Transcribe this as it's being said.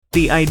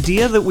The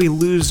idea that we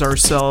lose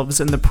ourselves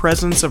in the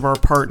presence of our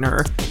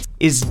partner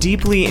is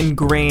deeply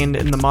ingrained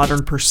in the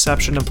modern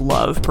perception of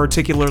love,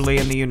 particularly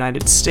in the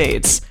United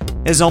States,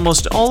 as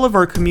almost all of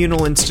our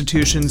communal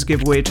institutions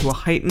give way to a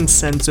heightened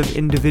sense of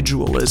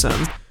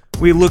individualism.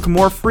 We look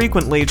more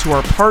frequently to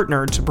our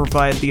partner to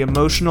provide the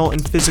emotional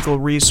and physical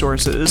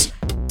resources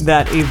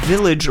that a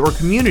village or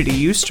community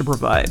used to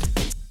provide.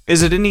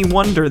 Is it any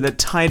wonder that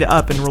tied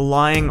up in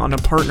relying on a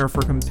partner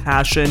for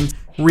compassion,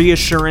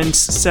 reassurance,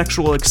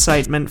 sexual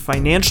excitement,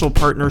 financial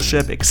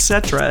partnership,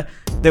 etc.,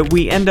 that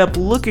we end up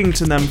looking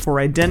to them for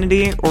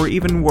identity, or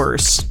even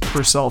worse,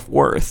 for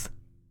self-worth?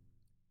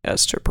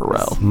 Esther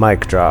Perel.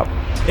 Mic drop.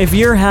 If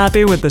you're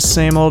happy with the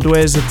same old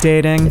ways of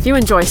dating, if you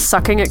enjoy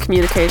sucking at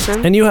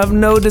communication, and you have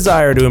no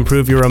desire to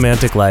improve your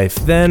romantic life,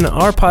 then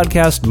our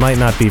podcast might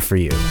not be for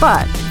you.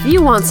 But if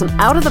you want some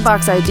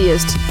out-of-the-box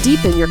ideas to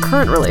deepen your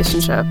current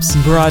relationships,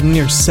 broaden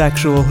your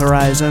sexual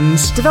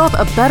horizons, develop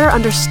a better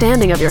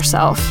understanding of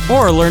yourself,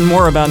 or learn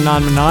more about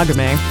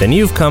non-monogamy, then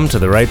you've come to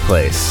the right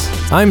place.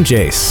 I'm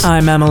Jace.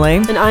 I'm Emily.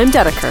 And I'm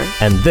Dedeker.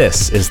 And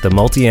this is the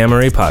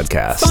Multi-Amory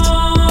Podcast.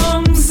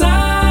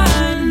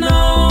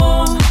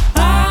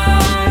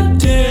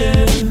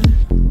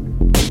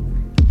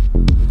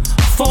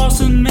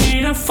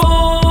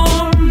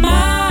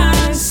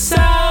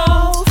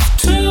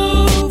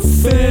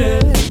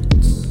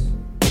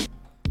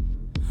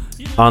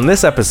 On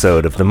this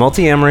episode of the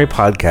Multi-Amory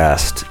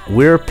Podcast,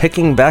 we're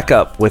picking back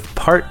up with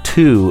part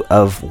 2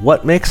 of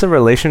what makes a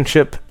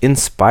relationship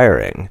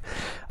inspiring.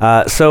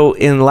 So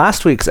in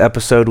last week's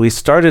episode, we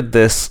started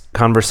this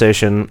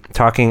conversation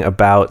talking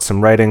about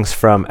some writings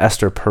from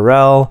Esther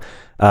Perel,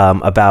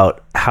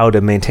 about how to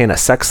maintain a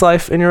sex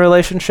life in your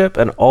relationship,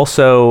 and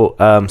also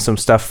some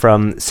stuff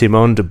from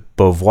Simone de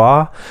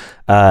Beauvoir,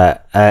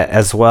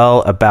 as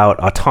well about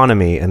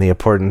autonomy and the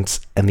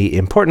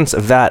importance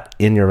of that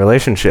in your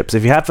relationships.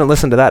 If you haven't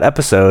listened to that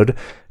episode,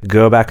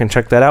 go back and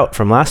check that out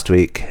from last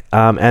week.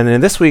 And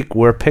then this week,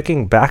 we're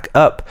picking back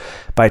up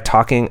by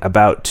talking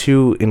about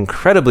 2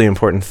 incredibly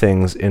important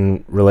things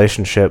in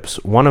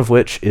relationships, one of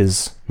which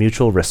is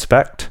mutual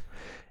respect,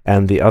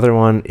 and the other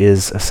one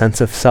is a sense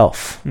of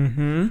self.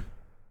 Mm-hmm.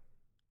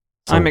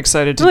 So, I'm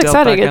excited to delve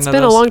back into this. It's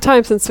been a long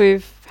time since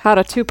we've had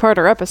a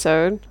 2-parter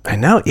episode. I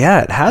know,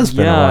 yeah, it has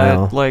been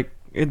a while.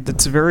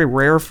 It's very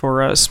rare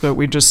for us, but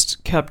we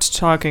just kept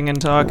talking,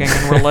 and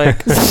we're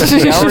like,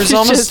 the hour's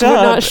almost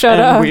up,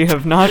 and we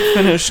have not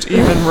finished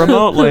even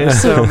remotely,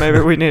 so maybe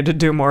we need to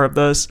do more of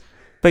this.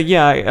 But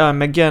yeah,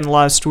 again,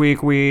 last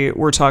week we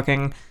were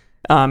talking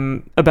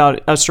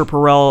about Esther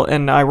Perel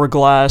and Ira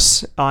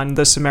Glass on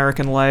This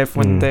American Life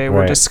when they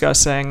were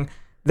discussing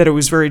that it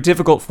was very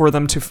difficult for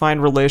them to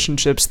find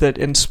relationships that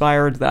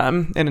inspired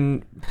them.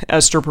 And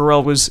Esther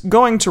Perel was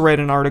going to write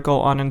an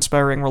article on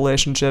inspiring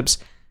relationships,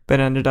 but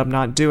ended up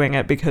not doing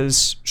it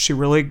because she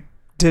really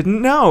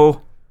didn't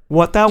know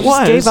what that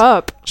was. Just gave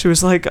up. She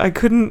was like, I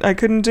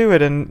couldn't do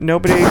it, and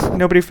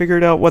nobody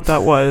figured out what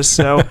that was.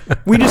 So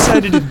we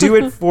decided to do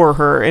it for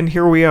her, and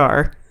here we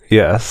are.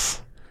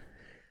 Yes.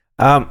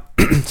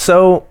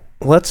 So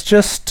let's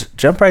just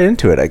jump right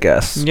into it, I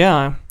guess.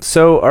 Yeah.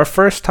 So our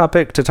first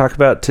topic to talk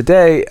about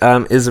today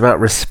is about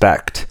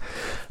respect.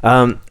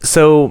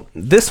 So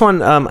this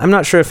one, I'm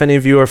not sure if any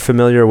of you are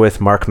familiar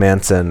with Mark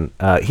Manson.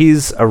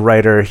 He's a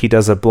writer. He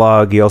does a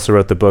blog. He also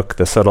wrote the book,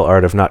 The Subtle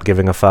Art of Not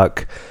Giving a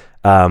Fuck.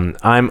 I'm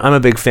a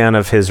big fan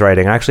of his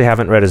writing. I actually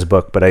haven't read his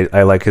book, but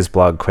I like his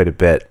blog quite a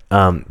bit.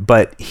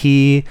 But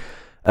he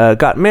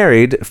got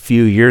married a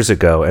few years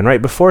ago, and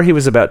right before he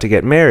was about to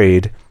get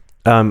married,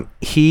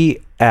 he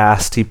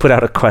put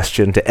out a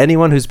question to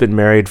anyone who's been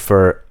married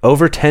for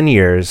over 10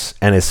 years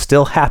and is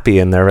still happy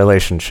in their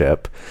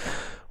relationship.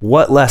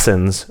 What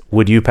lessons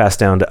would you pass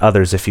down to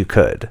others if you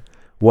could?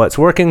 What's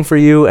working for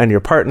you and your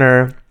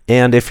partner?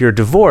 And if you're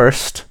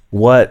divorced,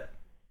 what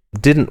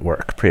didn't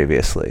work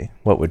previously?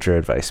 What would your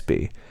advice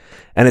be?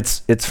 And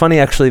it's funny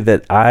actually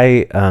that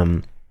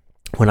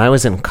when I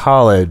was in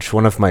college,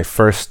 one of my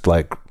first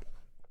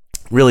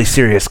really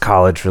serious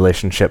college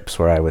relationships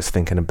where I was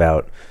thinking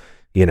about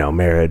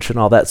marriage and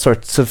all that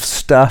sorts of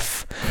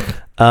stuff.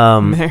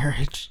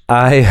 Marriage.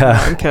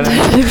 I'm kidding.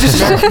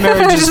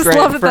 Marriage is great.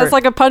 Love that that's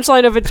like a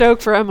punchline of a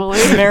joke for Emily.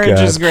 Marriage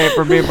is great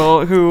for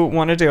people who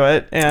want to do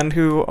it and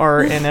who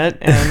are in it,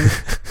 and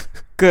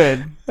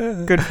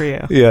good for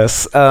you.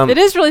 Yes. It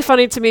is really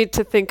funny to me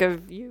to think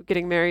of you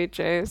getting married,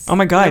 Jace. Oh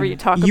my God.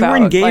 You were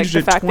engaged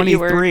at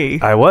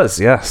 23. I was,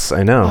 yes,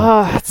 I know.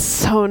 Oh, that's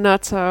so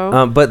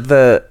nutso.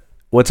 But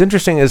what's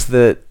interesting is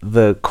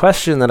the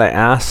question that I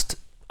asked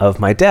of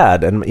my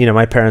dad, and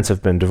my parents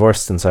have been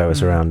divorced since I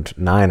was around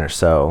 9 or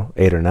so,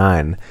 8 or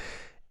 9,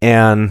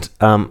 and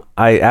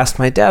I asked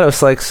my dad, I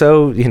was like,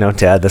 so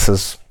Dad, this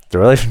is the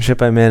relationship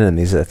I'm in, and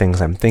these are the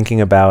things I'm thinking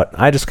about.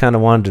 I just kind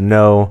of wanted to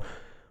know,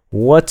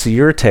 what's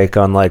your take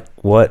on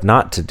what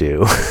not to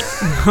do?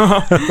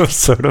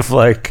 Sort of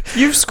like,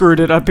 you've screwed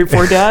it up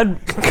before, Dad.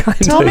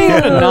 Tell me how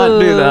to not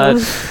do that.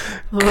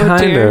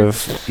 Kind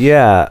of,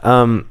 yeah.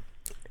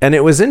 And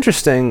it was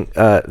interesting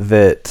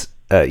that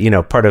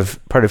part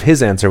of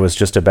his answer was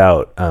just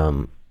about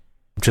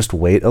just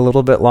wait a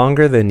little bit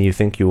longer than you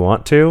think you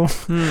want to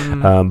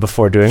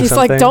before doing He's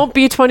something. like, don't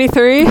be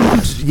 23.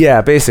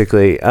 Yeah,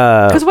 basically.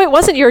 Because wait,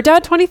 wasn't your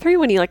dad 23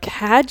 when he like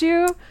had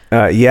you?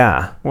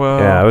 Yeah. Whoa.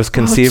 Yeah, I was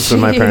conceived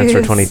when my parents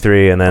were jeez.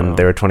 23, and then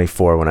they were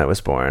 24 when I was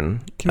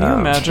born. Can you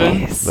imagine?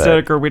 Jeez.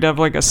 Dedeker, we'd have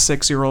like a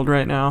 6-year-old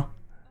right now.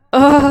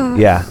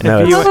 Yeah,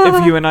 no,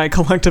 If you and I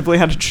collectively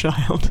had a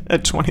child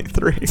at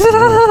 23.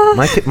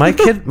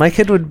 my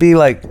kid would be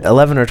like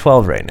 11 or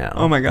 12 right now.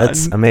 Oh my God.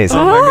 That's amazing.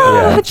 Oh my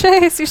God. Yeah.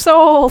 Chase, you're so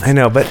old. I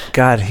know, but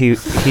God,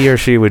 he or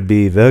she would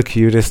be the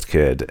cutest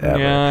kid ever.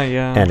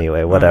 Yeah.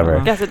 Anyway,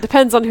 whatever. Yes, it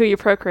depends on who you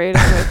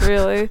procreated with,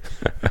 really.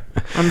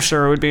 I'm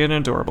sure it would be an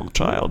adorable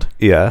child.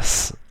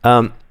 Yes.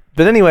 But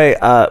anyway,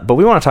 but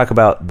we want to talk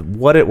about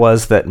what it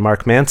was that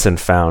Mark Manson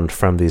found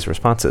from these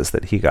responses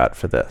that he got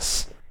for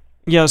this.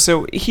 Yeah,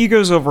 so he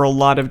goes over a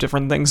lot of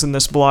different things in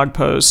this blog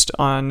post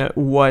on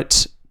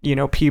what,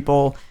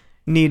 people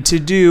need to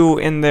do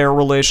in their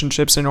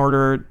relationships in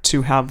order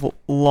to have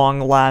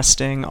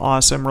long-lasting,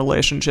 awesome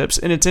relationships.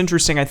 And it's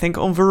interesting, I think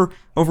over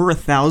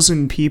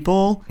 1,000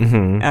 people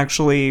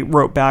actually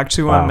wrote back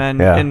to him.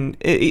 And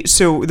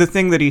so the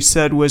thing that he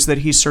said was that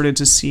he started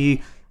to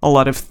see a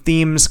lot of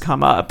themes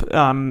come up.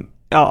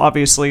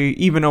 Obviously,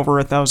 even over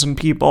 1,000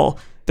 people,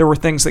 there were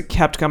things that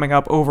kept coming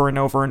up over and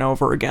over and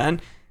over again.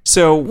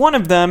 So one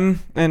of them,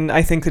 and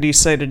I think that he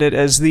cited it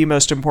as the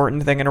most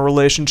important thing in a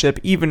relationship,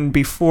 even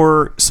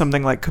before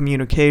something like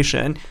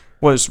communication,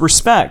 was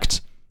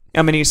respect.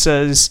 I mean, he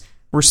says,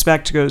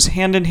 respect goes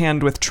hand in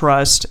hand with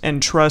trust,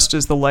 and trust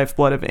is the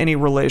lifeblood of any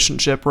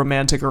relationship,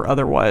 romantic or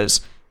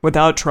otherwise.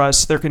 Without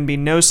trust, there can be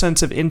no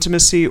sense of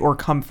intimacy or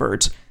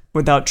comfort.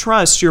 Without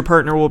trust, your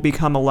partner will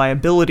become a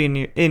liability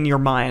in your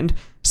mind,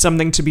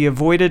 something to be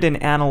avoided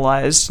and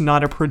analyzed,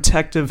 not a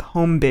protective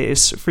home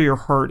base for your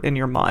heart and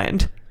your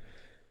mind.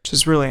 Which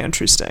is really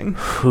interesting.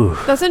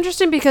 That's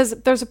interesting because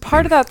there's a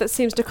part of that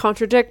seems to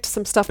contradict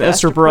some stuff that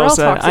Esther Perel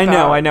said. talks I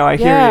know. about. I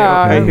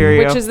hear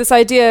you. Which is this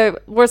idea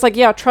where it's like,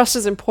 yeah, trust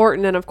is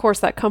important, and of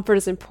course that comfort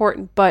is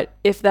important, but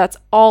if that's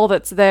all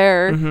that's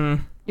there,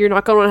 you're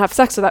not going to want to have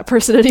sex with that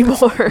person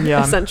anymore,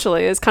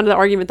 essentially, is kind of the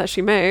argument that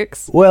she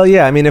makes. Well,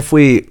 yeah, I mean, if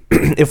we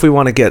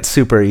want to get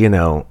super,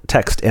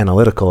 text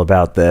analytical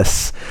about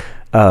this,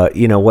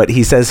 what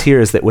he says here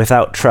is that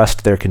without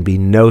trust, there can be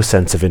no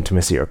sense of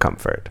intimacy or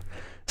comfort.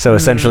 So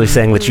essentially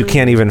saying that you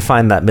can't even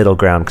find that middle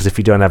ground, because if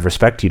you don't have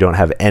respect, you don't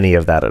have any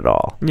of that at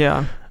all.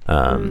 Yeah.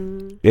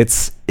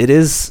 It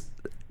is,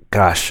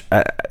 gosh,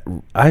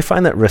 I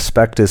find that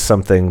respect is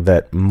something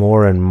that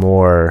more and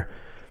more,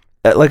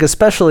 like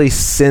especially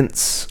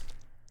since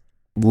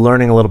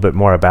learning a little bit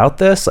more about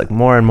this, like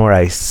more and more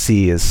I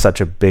see is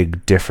such a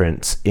big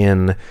difference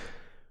in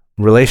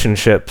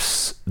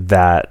relationships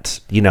that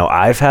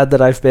I've had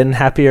that I've been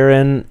happier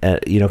in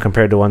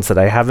compared to ones that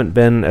I haven't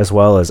been, as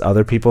well as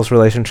other people's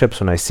relationships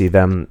when I see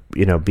them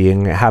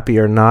being happy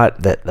or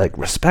not, that like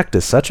respect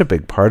is such a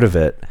big part of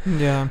it.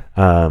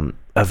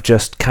 Of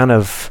just kind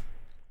of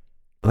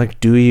like,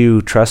 do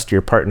you trust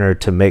your partner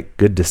to make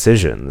good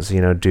decisions?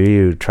 Do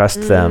you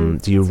trust them?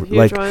 Do you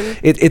like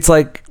it's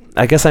like,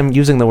 I guess I'm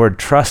using the word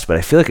trust, but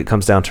I feel like it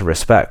comes down to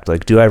respect.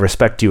 Like, do I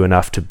respect you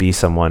enough to be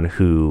someone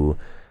who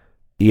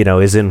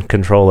is in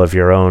control of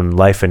your own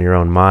life and your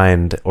own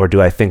mind? Or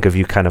do I think of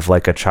you kind of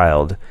like a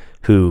child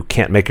who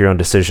can't make your own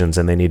decisions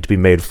and they need to be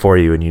made for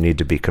you and you need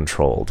to be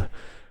controlled?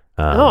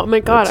 Oh my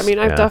God. I mean,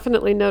 I've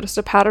definitely noticed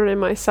a pattern in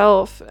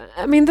myself.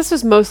 I mean, this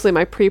was mostly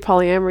my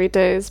pre-polyamory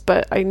days,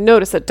 but I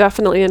noticed that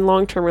definitely in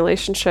long-term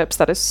relationships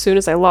that as soon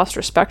as I lost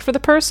respect for the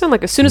person,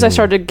 like as soon as I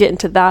started to get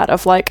into that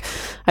of like,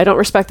 I don't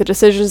respect the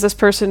decisions this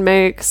person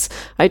makes,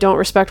 I don't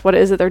respect what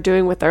it is that they're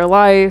doing with their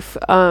life,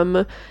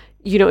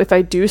 if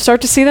I do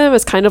start to see them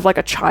as kind of like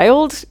a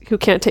child who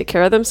can't take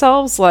care of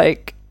themselves,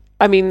 like,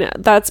 I mean,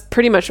 that's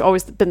pretty much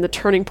always been the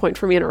turning point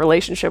for me in a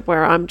relationship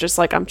where I'm just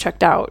like, I'm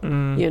checked out,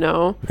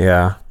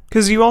 Yeah.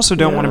 Because you also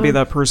don't want to be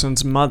that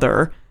person's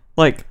mother.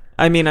 Like,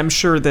 I mean, I'm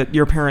sure that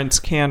your parents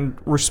can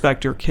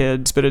respect your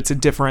kids, but it's a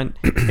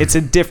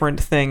different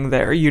thing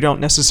there. You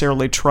don't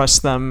necessarily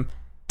trust them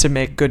to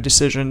make good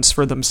decisions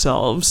for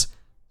themselves.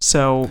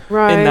 So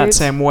in that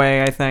same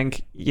way, I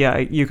think,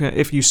 you can,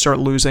 if you start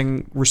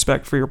losing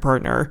respect for your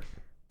partner,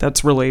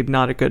 that's really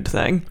not a good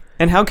thing.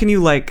 And how can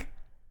you want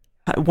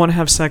to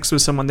have sex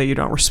with someone that you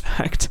don't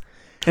respect?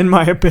 In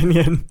my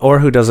opinion. Or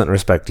who doesn't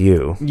respect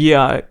you.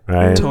 Yeah,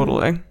 right?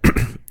 Totally.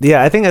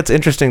 Yeah, I think that's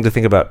interesting to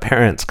think about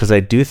parents, because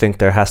I do think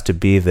there has to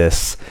be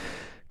this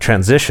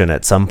transition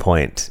at some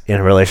point in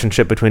a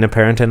relationship between a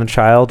parent and a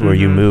child where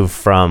you move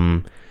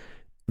from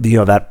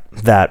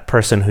that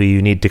person who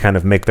you need to kind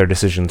of make their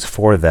decisions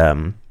for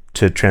them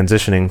to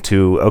transitioning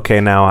to, okay,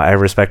 now I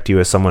respect you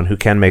as someone who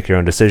can make your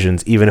own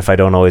decisions, even if I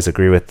don't always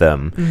agree with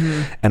them.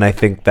 And I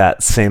think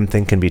that same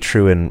thing can be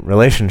true in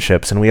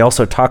relationships. And we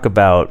also talk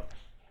about,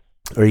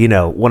 or,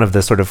 one of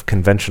the sort of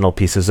conventional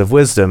pieces of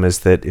wisdom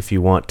is that if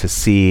you want to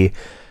see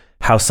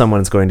how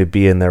someone's going to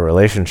be in their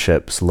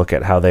relationships, look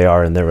at how they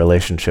are in their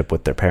relationship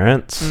with their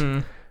parents,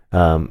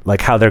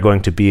 like how they're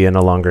going to be in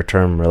a longer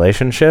term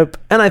relationship.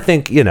 And I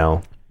think,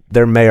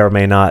 there may or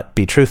may not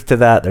be truth to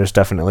that. There's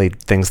definitely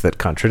things that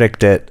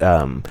contradict it.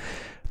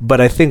 But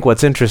I think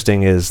what's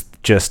interesting is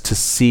just to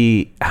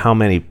see how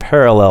many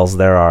parallels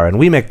there are. And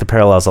we make the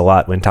parallels a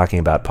lot when talking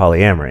about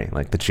polyamory,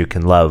 like that you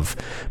can love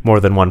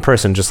more than one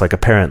person, just like a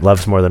parent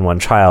loves more than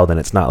one child. And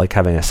it's not like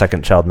having a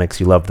second child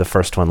makes you love the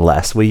first one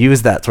less. We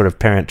use that sort of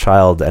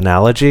parent-child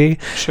analogy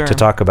to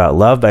talk about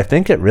love. But I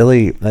think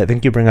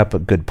you bring up a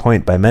good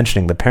point by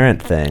mentioning the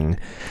parent thing,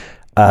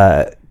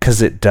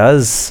 because it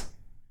does...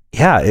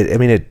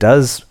 it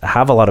does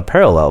have a lot of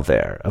parallel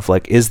there of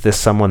like, is this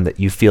someone that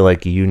you feel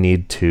like you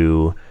need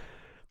to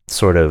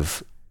sort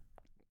of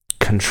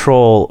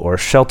control or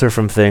shelter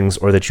from things,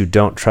 or that you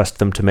don't trust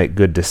them to make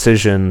good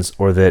decisions,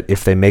 or that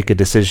if they make a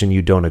decision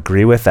you don't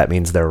agree with, that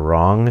means they're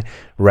wrong,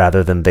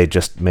 rather than they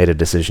just made a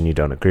decision you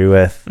don't agree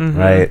with,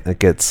 right?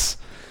 Like it's...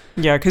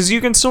 Yeah, because you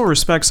can still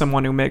respect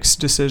someone who makes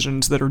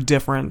decisions that are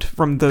different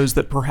from those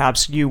that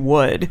perhaps you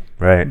would.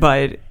 Right.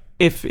 But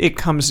if it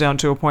comes down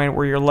to a point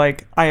where you're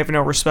like, I have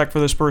no respect for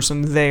this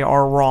person, they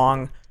are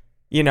wrong,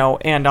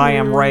 and I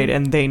am right,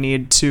 and they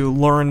need to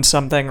learn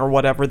something or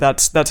whatever,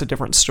 that's a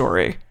different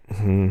story.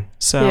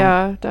 So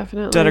yeah,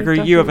 definitely.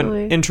 Dedeker, you have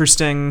an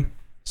interesting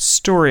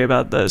story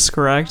about this,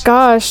 correct?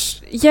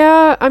 Gosh,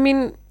 yeah. I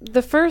mean,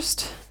 the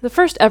first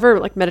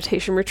ever like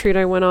meditation retreat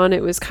I went on,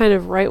 it was kind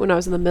of right when I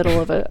was in the middle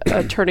of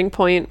a turning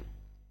point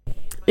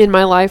in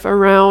my life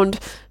around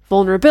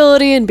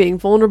vulnerability and being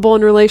vulnerable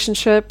in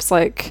relationships.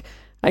 Like,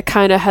 I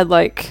kind of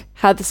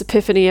had this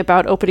epiphany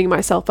about opening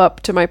myself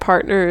up to my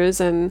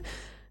partners and,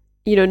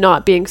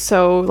 not being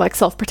so like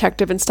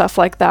self-protective and stuff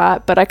like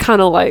that. But I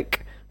kind of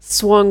like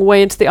swung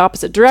way into the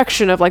opposite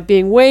direction of like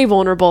being way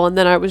vulnerable. And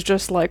then I was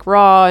just like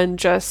raw and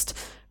just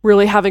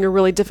really having a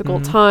really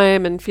difficult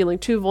time and feeling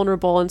too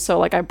vulnerable. And so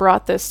like I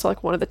brought this to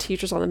like one of the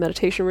teachers on the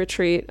meditation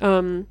retreat.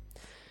 And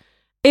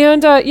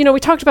we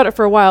talked about it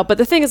for a while, but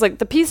the thing is like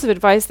the piece of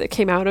advice that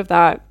came out of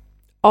that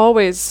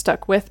always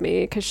stuck with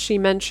me, because she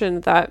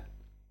mentioned that,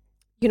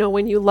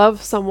 when you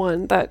love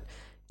someone, that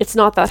it's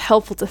not that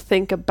helpful to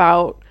think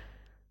about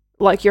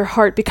like your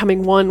heart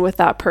becoming one with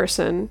that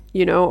person,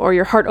 or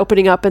your heart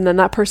opening up and then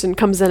that person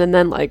comes in and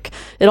then like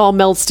it all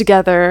melds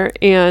together,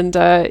 and,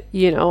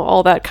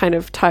 all that kind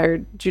of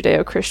tired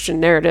Judeo-Christian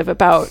narrative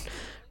about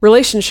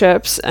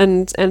relationships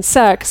and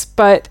sex.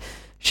 But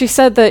she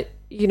said that,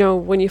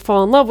 when you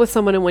fall in love with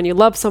someone and when you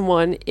love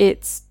someone,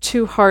 it's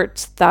two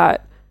hearts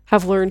that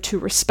have learned to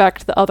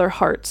respect the other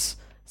heart's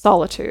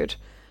solitude.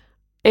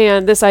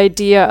 And this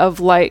idea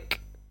of like,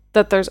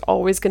 that there's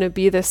always going to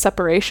be this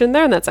separation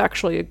there, and that's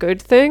actually a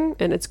good thing,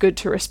 and it's good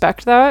to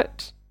respect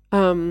that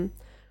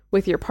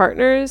with your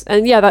partners.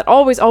 And yeah, that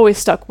always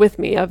stuck with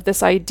me, of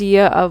this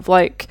idea of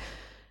like,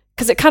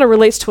 because it kind of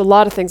relates to a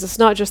lot of things. It's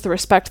not just the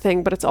respect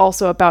thing, but it's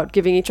also about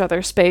giving each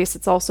other space.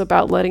 It's also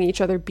about letting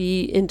each other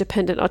be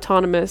independent,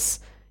 autonomous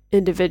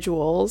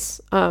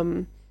individuals.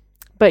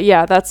 But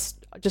yeah, that's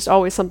just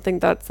always something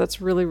that's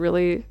really,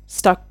 really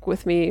stuck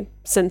with me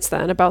since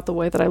then, about the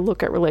way that I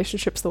look at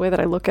relationships, the way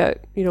that I look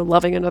at,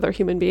 loving another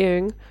human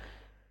being.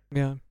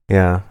 Yeah.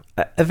 Yeah.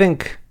 I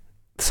think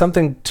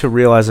something to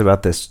realize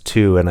about this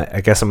too, and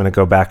I guess I'm going to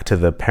go back to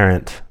the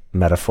parent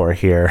metaphor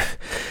here,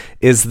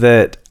 is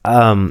that,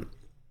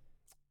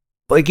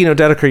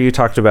 Dedeker, you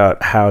talked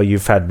about how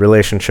you've had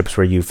relationships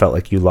where you felt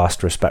like you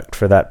lost respect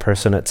for that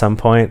person at some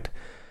point.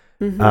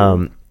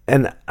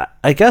 And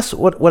I guess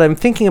what I'm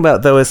thinking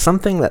about, though, is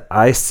something that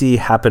I see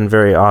happen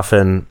very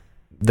often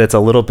that's a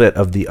little bit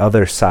of the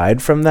other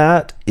side from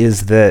that,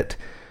 is that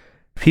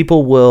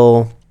people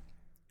will,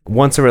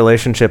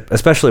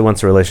 especially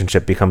once a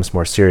relationship becomes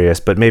more serious,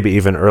 but maybe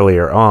even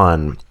earlier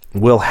on,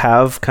 will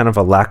have kind of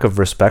a lack of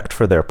respect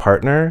for their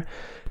partner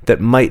that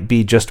might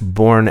be just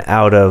born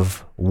out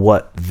of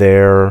what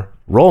their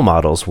role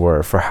models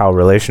were for how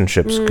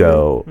relationships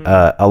go.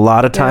 A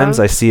lot of times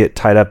I see it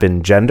tied up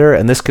in gender,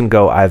 and this can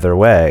go either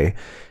way.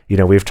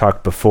 We've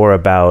talked before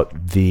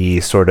about the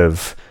sort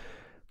of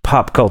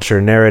pop culture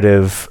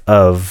narrative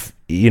of,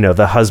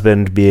 the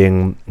husband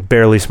being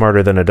barely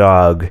smarter than a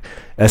dog,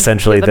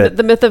 essentially.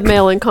 The myth of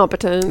male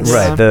incompetence.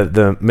 Right,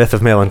 the myth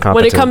of male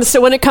incompetence.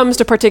 When it comes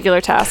to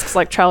particular tasks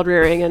like child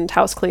rearing and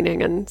house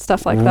cleaning and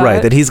stuff like that.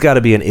 Right, that he's got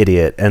to be an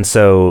idiot. And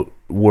so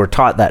we're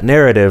taught that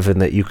narrative, and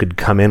that you could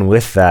come in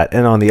with that.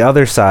 And on the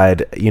other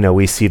side,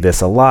 we see this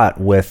a lot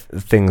with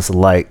things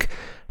like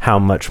how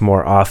much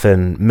more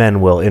often men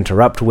will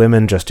interrupt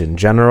women just in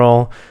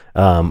general,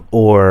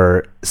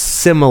 or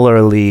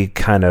similarly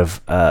kind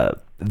of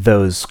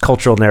those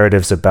cultural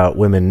narratives about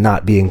women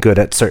not being good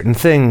at certain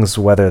things,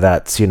 whether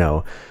that's,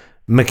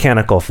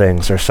 mechanical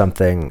things or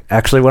something.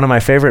 Actually, one of my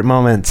favorite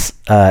moments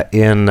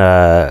in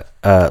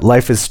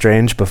Life is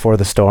Strange Before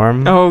the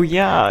Storm. Oh,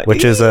 yeah.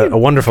 Which is a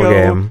wonderful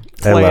game.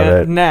 I love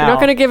it. Now. You're not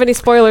going to give any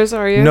spoilers,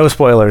 are you? No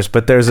spoilers,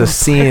 but there's a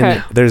scene.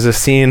 Okay. There's a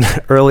scene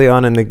early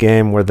on in the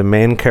game where the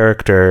main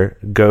character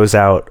goes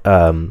out.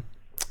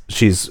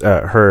 She's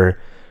her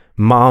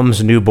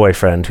mom's new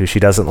boyfriend, who she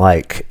doesn't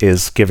like,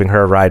 is giving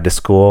her a ride to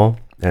school.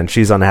 and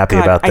she's unhappy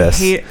about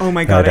this. Oh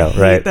my God, I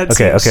hate that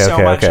scene so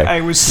much.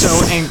 I was so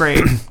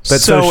angry.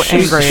 But so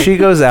she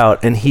goes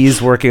out, and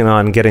he's working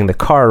on getting the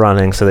car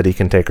running so that he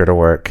can take her to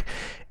work.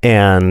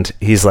 And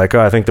he's like,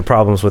 oh, I think the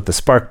problem's with the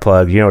spark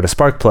plug. You know what a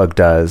spark plug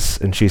does?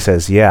 And she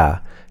says, yeah.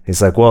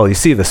 He's like, well, you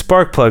see, the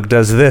spark plug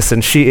does this.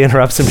 And she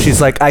interrupts him.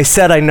 She's like, I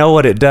said I know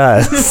what it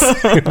does.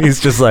 And he's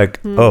just like,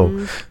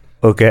 oh,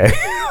 okay.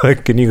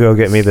 Like, can you go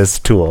get me this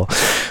tool?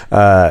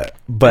 But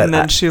and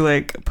then she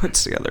like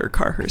puts together a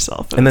car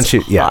herself, and then she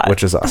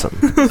which is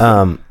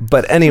awesome.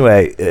 But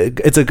anyway,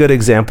 it's a good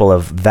example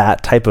of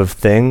that type of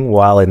thing.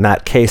 While in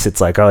that case, it's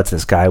like, oh, it's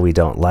this guy we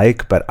don't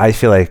like. But I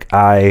feel like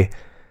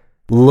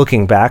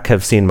looking back,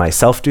 have seen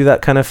myself do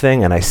that kind of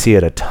thing, and I see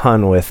it a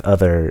ton with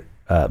other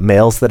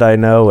males that I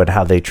know and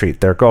how they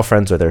treat their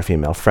girlfriends or their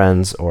female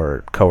friends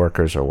or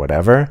coworkers or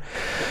whatever.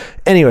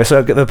 Anyway,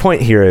 so the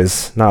point here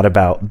is not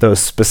about those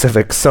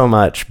specifics so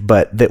much,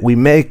 but that we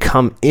may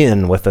come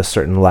in with a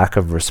certain lack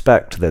of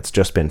respect that's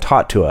just been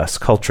taught to us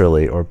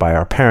culturally or by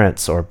our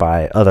parents or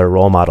by other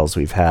role models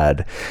we've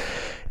had.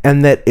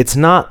 And that it's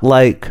not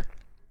like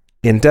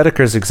in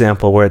Dedeker's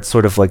example where it's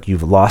sort of like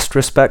you've lost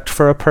respect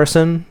for a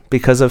person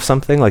because of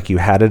something, like you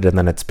had it and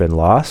then it's been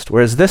lost.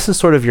 Whereas this is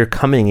sort of you're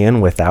coming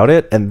in without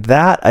it. And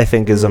that, I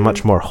think, is a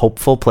much more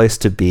hopeful place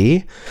to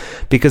be,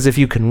 because if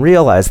you can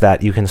realize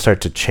that, you can start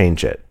to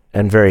change it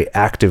and very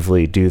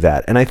actively do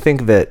that. And I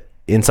think that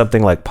in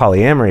something like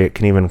polyamory, it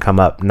can even come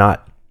up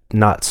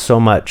not so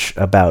much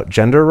about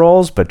gender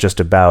roles, but just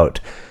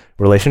about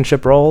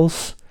relationship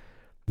roles.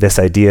 This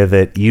idea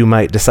that you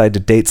might decide to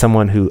date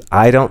someone who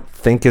I don't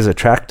think is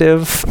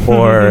attractive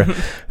or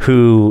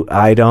who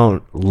I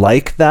don't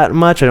like that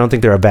much. I don't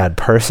think they're a bad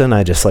person.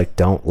 I just like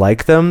don't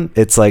like them.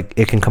 It's like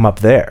it can come up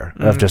there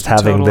of just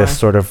having this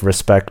sort of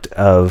respect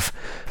of,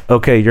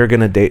 okay, you're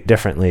going to date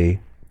differently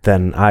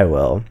than I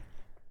will.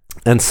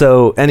 And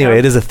so anyway,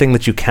 it is a thing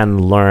that you can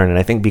learn. And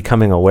I think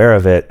becoming aware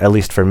of it, at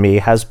least for me,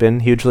 has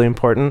been hugely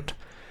important.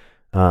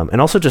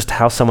 And also just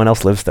how someone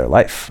else lives their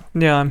life.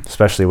 Yeah.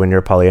 Especially when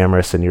you're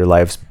polyamorous and your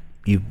lives,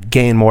 you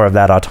gain more of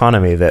that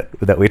autonomy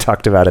that we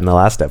talked about in the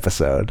last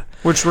episode.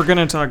 Which we're going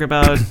to talk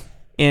about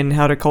in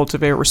How to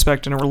Cultivate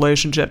Respect in a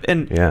Relationship.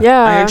 And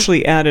I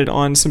actually added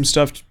on some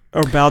stuff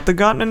about the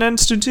Gottman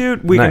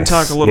Institute. We can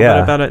talk a little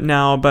bit about it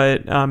now,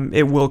 but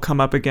it will come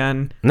up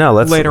again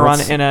later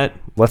on in it.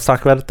 Let's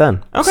talk about it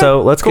then. Okay,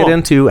 so let's get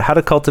into how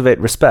to cultivate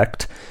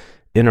respect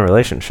in a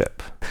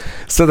relationship.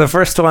 So the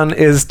first one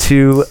is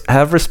to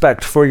have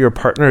respect for your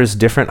partner's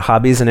different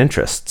hobbies and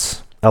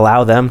interests.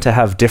 Allow them to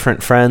have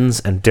different friends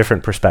and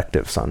different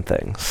perspectives on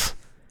things.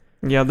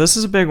 Yeah, this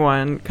is a big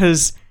one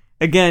because,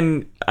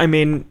 again, I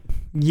mean,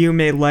 you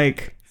may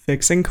like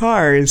fixing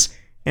cars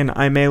and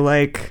I may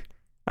like,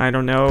 I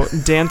don't know,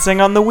 dancing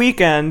on the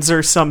weekends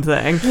or something,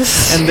 and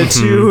the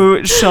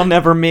two shall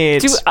never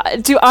meet.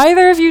 Do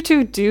either of you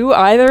two do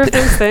either of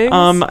those things?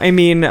 I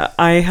mean,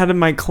 I had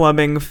my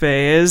clubbing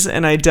phase,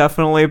 and I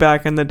definitely,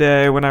 back in the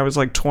day when I was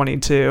like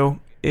 22,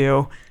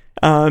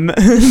 I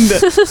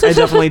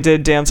definitely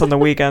did dance on the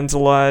weekends a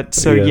lot.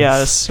 So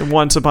yes,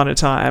 once upon a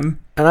time.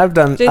 And I've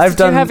done. Jason, did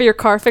you have your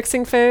car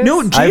fixing phase?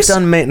 No, I've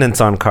done maintenance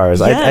on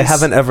cars. Yes. I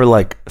haven't ever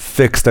like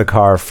fixed a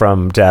car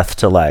from death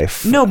to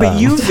life. No, but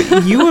you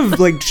have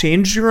like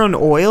changed your own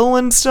oil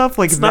and stuff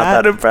like it's that.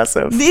 Not that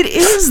impressive. It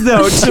is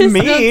though. To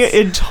me,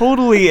 it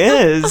totally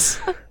is.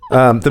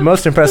 The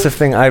most impressive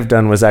thing I've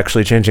done was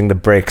actually changing the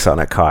brakes on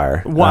a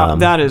car. Wow,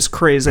 that is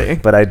crazy.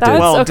 But I did.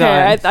 Well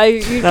done.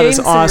 You gained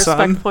some awesome.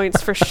 Respect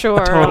points for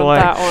sure totally. On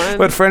that one.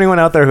 But for anyone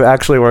out there who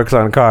actually works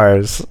on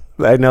cars,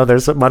 I know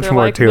there's much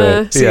more like, to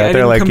it. See, I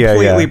didn't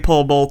completely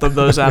pull both of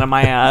those out of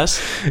my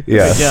ass.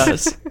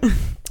 Yes.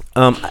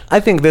 I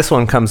think this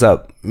one comes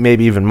up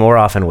maybe even more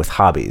often with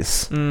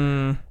hobbies.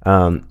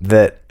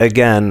 That,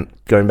 again,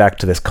 going back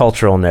to this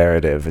cultural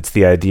narrative, it's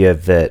the idea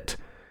that,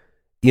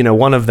 you know,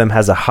 one of them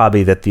has a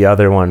hobby that the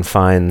other one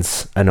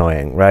finds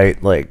annoying,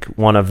 right? Like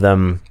one of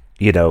them,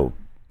 you know,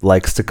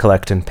 likes to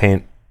collect and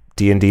paint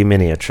D&D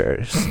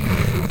miniatures.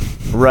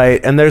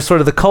 Right. And there's sort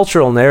of the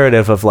cultural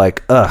narrative of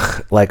like,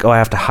 oh, I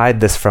have to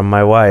hide this from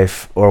my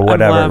wife or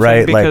whatever,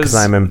 right? Like, because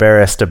I'm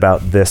embarrassed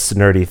about this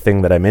nerdy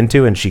thing that I'm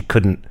into and she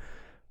couldn't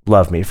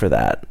love me for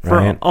that.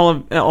 Right?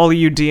 For all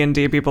you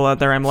D&D people out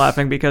there, I'm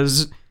laughing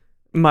because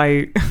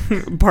my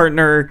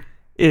partner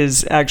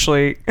is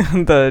actually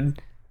the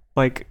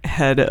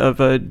head of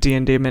a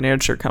D&D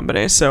miniature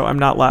company. So I'm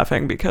not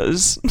laughing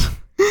because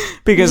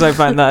I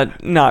find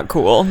that not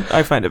cool.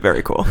 I find it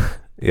very cool.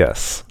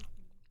 Yes.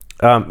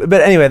 But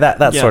anyway,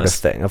 that sort of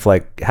thing of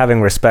like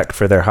having respect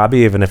for their hobby,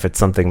 even if it's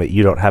something that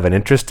you don't have an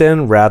interest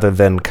in, rather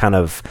than kind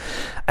of,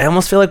 I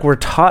almost feel like we're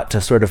taught to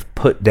sort of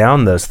put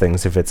down those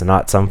things if it's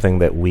not something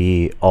that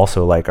we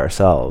also like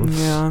ourselves.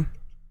 Yeah.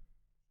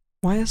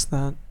 Why is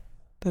that?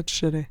 That's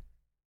shitty.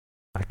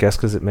 I guess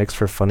because it makes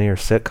for funnier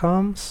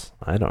sitcoms?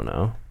 I don't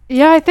know.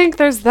 Yeah, I think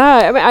there's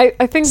that. I mean,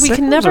 I think we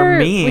can never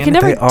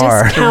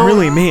discount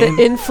really mean.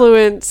 The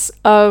influence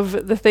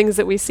of the things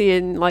that we see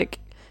in like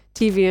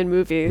TV and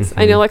movies.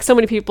 I know like so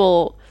many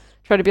people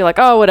try to be like,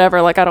 oh,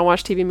 whatever, like I don't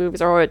watch TV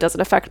movies or it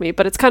doesn't affect me.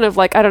 But it's kind of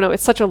like, I don't know,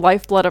 it's such a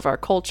lifeblood of our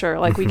culture.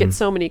 Like we get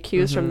so many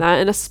cues from that.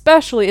 And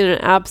especially in an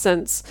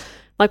absence,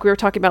 like we were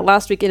talking about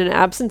last week, in an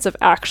absence of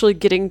actually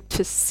getting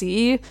to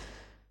see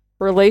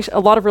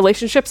a lot of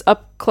relationships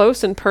up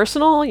close and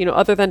personal,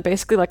 other than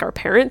basically like our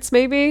parents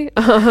maybe.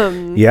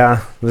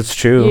 Yeah, that's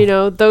true.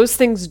 Those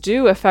things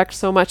do affect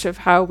so much of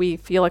how we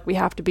feel like we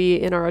have to be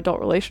in our adult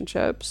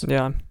relationships.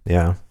 Yeah.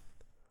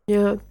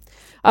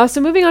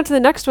 So moving on to the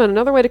next one,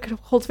 another way to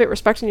cultivate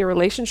respect in your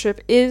relationship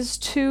is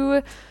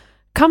to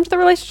come to the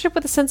relationship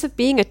with a sense of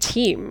being a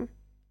team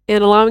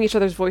and allowing each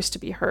other's voice to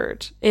be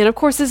heard. And of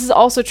course, this is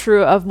also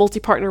true of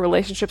multi-partner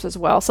relationships as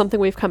well. Something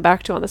we've come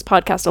back to on this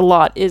podcast a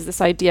lot is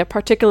this idea,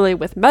 particularly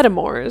with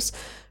metamors,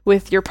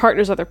 with your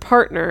partner's other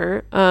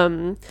partner.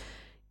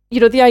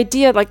 The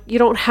idea, like, you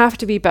don't have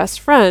to be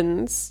best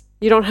friends.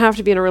 You don't have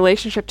to be in a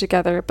relationship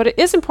together, but it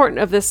is important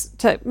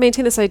to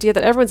maintain this idea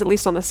that everyone's at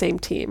least on the same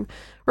team,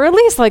 or at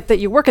least like that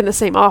you work in the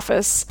same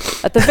office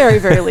at the very,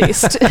 very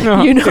least.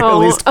 At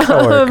least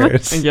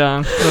coworkers.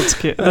 Yeah, that's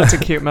cute. That's a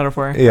cute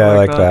metaphor. Yeah, I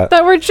like that.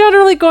 That we're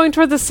generally going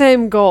toward the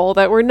same goal.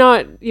 That we're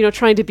not,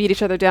 trying to beat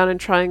each other down and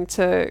trying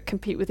to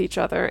compete with each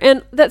other.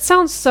 And that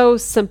sounds so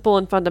simple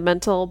and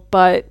fundamental,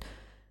 but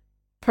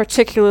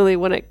particularly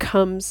when it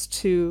comes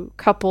to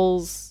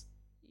couples,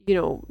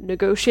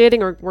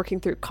 negotiating or working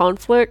through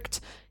conflict,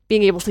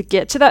 being able to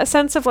get to that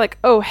sense of like,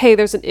 oh, hey,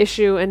 there's an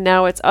issue and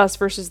now it's us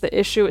versus the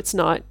issue. It's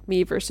not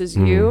me versus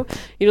you.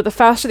 The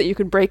faster that you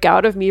can break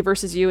out of me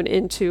versus you and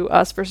into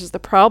us versus the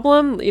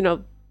problem,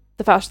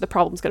 the faster the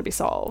problem's going to be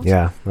solved.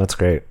 Yeah, that's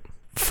great.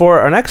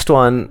 For our next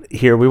one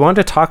here, we want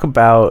to talk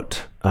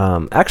about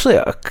actually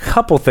a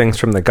couple things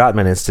from the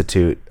Gottman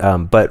Institute,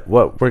 but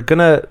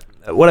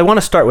what I want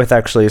to start with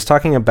actually is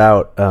talking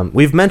about,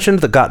 we've mentioned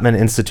the Gottman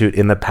Institute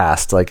in the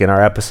past, like in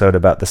our episode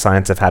about the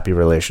science of happy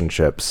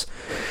relationships.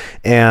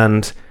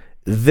 And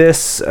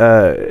this,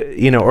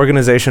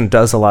 organization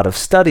does a lot of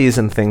studies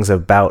and things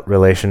about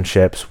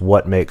relationships,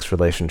 what makes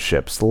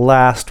relationships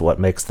last, what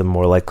makes them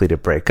more likely to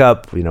break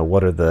up,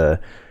 what are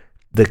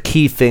the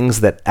key things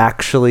that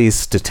actually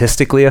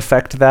statistically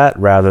affect that,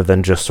 rather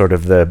than just sort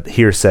of the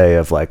hearsay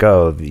of like,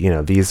 oh,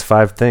 these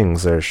 5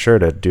 things are sure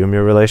to doom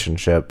your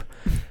relationship.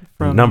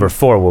 Number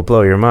 4 will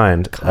blow your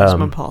mind.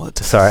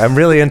 Cosmopolitan. Sorry, I'm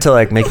really into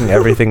like making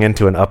everything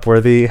into an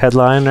Upworthy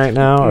headline right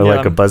now, or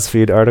like a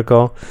BuzzFeed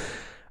article.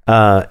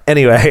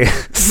 Anyway,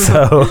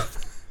 so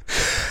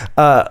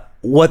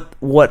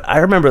what I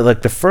remember,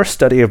 like the first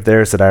study of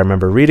theirs that I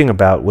remember reading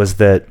about was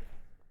that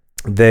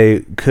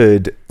they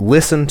could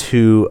listen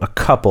to a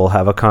couple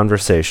have a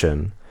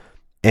conversation,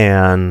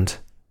 and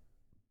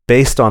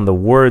based on the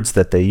words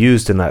that they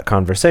used in that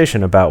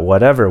conversation about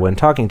whatever when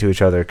talking to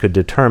each other, could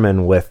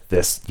determine with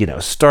this,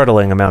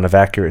 startling amount of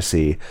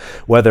accuracy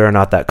whether or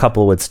not that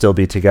couple would still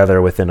be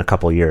together within a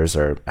couple years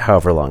or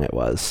however long it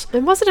was.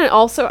 And wasn't it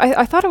also,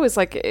 I thought it was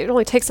like, it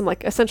only takes them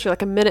like essentially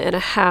like a minute and a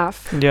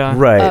half. Yeah.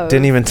 Right.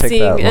 Didn't even take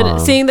that long. And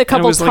seeing the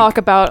couple talk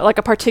about like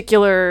a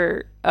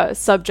particular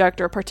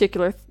subject or a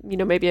particular,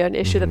 maybe an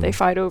issue that they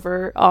fight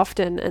over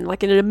often, and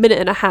like in a minute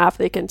and a half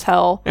they can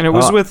tell. And it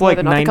was with like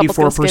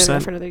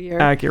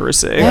 94%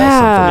 accuracy. Yeah,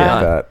 something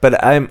like that.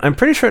 But I'm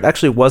pretty sure it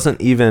actually wasn't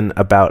even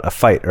about a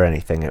fight or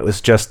anything. It was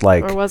just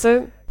like, or was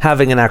it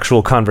having an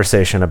actual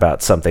conversation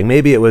about something?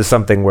 Maybe it was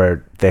something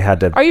where they had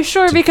to. Are you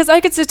sure? Because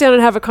I could sit down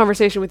and have a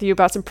conversation with you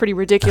about some pretty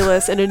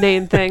ridiculous and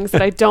inane things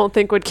that I don't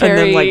think would carry. And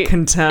then like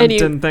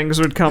contempt and things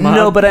would come up.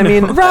 No, but I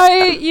mean,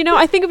 right?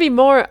 I think it'd be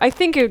more. I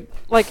think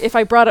like if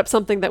I brought up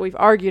something that we've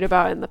argued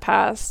about in the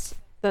past,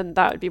 then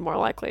that would be more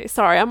likely.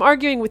 Sorry, I'm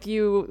arguing with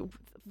you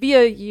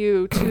via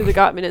you to the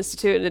Gottman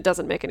Institute, and it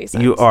doesn't make any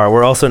sense. You are.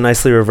 We're also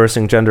nicely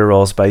reversing gender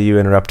roles by you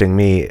interrupting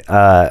me. She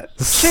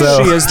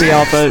is the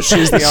alpha.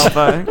 She's the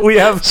alpha. We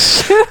have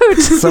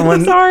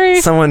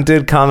someone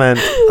did comment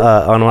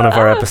on one of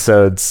our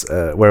episodes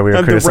where we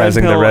were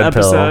criticizing the red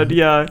pill episode,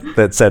 yeah,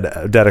 that said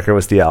Dedeker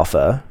was the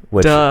alpha.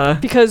 Which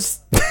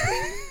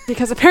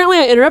Because apparently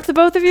I interrupt the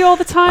both of you all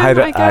the time.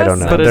 I guess. I don't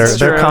know. But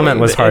their comment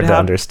was hard to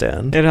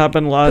understand. It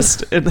happened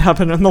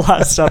in the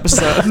last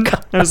episode.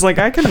 I was like,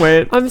 I can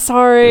wait. I'm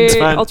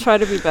sorry. I'll try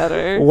to be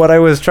better. What I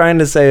was trying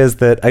to say is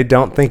that I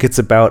don't think it's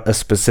about a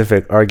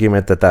specific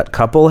argument that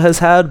couple has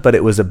had, but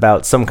it was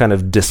about some kind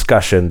of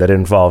discussion that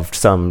involved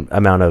some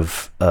amount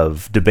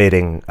of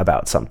debating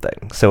about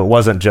something. So it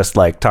wasn't just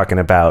like talking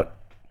about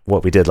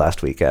what we did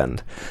last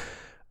weekend.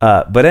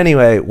 But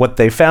anyway, what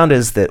they found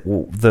is that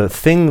the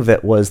thing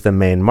that was the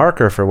main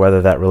marker for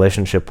whether that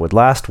relationship would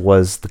last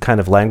was the kind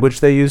of language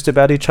they used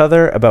about each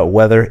other, about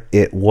whether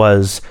it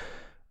was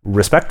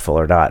respectful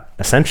or not,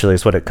 essentially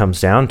is what it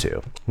comes down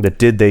to. That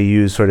did they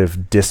use sort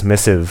of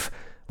dismissive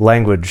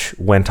language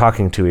when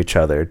talking to each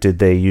other? Did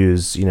they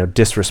use,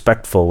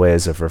 disrespectful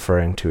ways of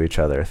referring to each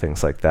other,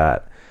 things like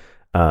that?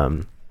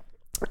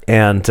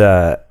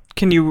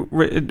 Can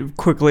you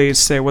quickly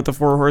say what the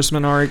 4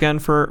 horsemen are again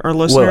for our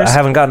listeners? Well, I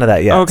haven't gotten to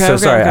that yet. Okay,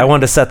 sorry. I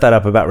wanted to set that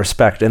up about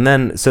respect. And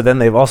then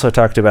they've also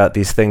talked about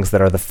these things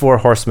that are the 4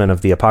 horsemen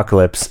of the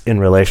apocalypse in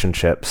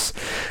relationships.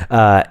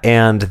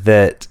 And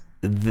that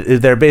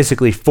there are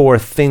basically 4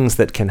 things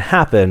that can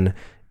happen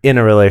in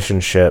a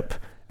relationship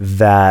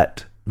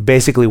that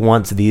basically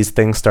once these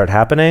things start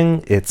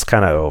happening, it's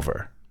kind of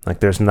over. Like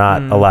there's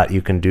not a lot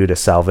you can do to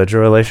salvage a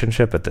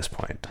relationship at this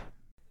point.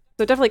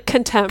 So definitely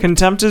contempt.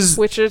 Contempt is...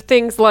 Which are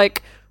things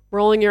like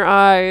rolling your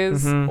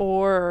eyes,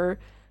 or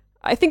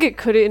I think it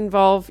could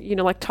involve,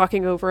 like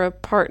talking over a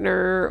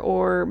partner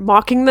or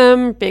mocking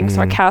them, being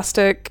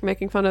sarcastic,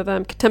 making fun of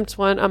them. Contempt's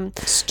one.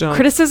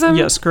 Criticism.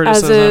 Yes,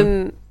 criticism. As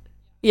in,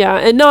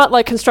 and not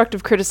like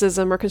constructive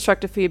criticism or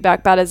constructive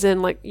feedback, but as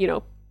in like,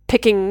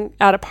 picking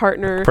at a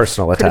partner.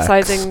 Personal attacks.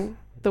 Criticizing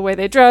the way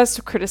they dress,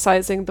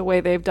 criticizing the way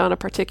they've done a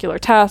particular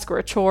task or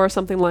a chore,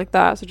 something like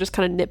that. So just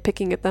kind of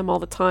nitpicking at them all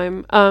the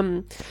time.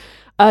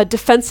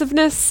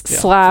 Defensiveness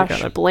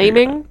 /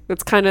 blaming.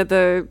 It's kind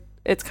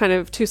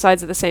of 2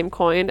 sides of the same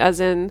coin, as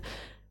in,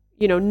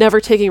 never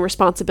taking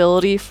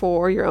responsibility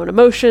for your own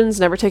emotions,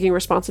 never taking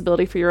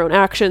responsibility for your own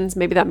actions.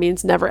 Maybe that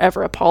means never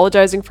ever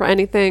apologizing for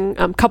anything.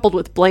 Coupled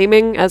with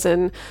blaming, as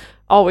in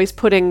always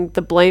putting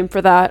the blame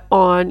for that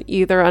on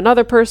either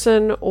another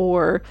person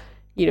or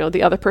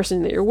the other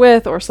person that you're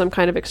with, or some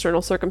kind of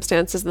external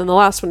circumstances. And then the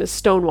last one is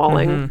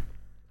stonewalling,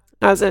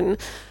 as in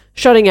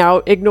shutting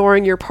out,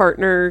 ignoring your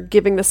partner,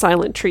 giving the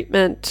silent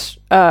treatment,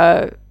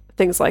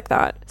 things like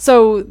that.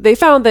 So they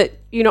found that,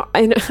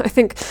 I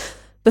think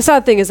the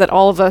sad thing is that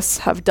all of us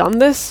have done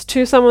this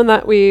to someone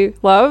that we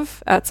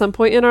love at some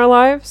point in our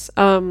lives.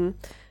 And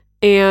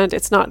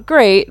it's not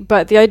great,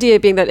 but the idea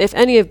being that if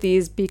any of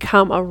these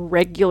become a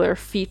regular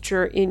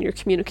feature in your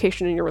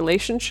communication in your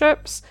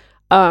relationships,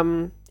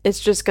 it's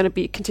just going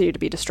to continue to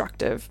be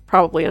destructive,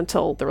 probably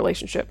until the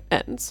relationship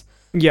ends.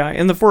 Yeah,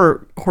 in the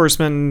 4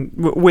 Horsemen,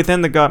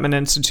 within the Gottman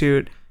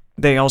Institute,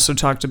 they also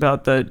talked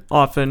about that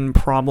often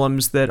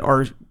problems that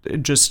are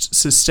just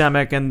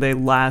systemic and they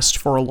last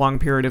for a long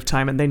period of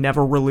time and they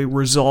never really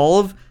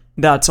resolve.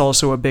 That's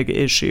also a big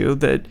issue,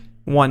 that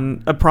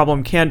a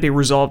problem can be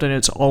resolved and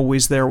it's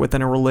always there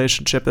within a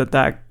relationship,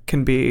 that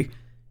can be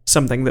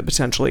something that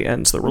potentially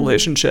ends the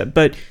relationship.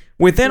 But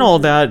within all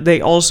that, they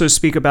also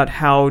speak about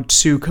how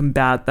to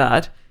combat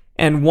that.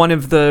 And one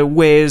of the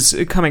ways,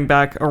 coming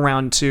back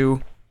around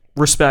to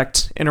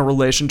respect in a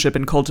relationship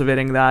and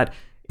cultivating that,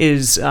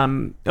 is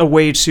a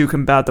way to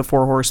combat the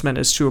 4 Horsemen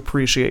is to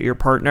appreciate your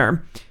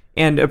partner.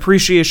 And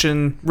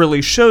appreciation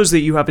really shows that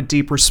you have a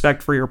deep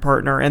respect for your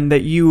partner and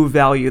that you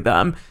value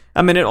them.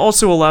 It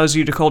also allows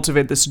you to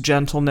cultivate this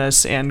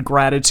gentleness and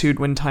gratitude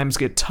when times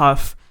get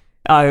tough.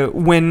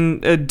 When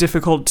a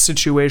difficult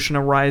situation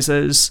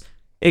arises,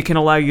 it can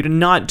allow you to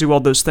not do all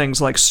those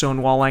things like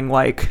stonewalling,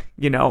 like,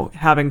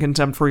 having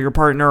contempt for your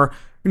partner,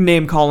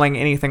 name-calling,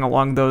 anything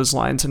along those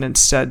lines, and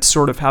instead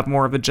sort of have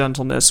more of a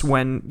gentleness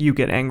when you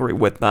get angry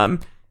with them.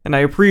 And I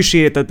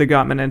appreciate that the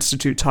Gottman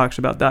Institute talked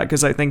about that,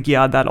 because I think,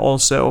 that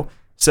also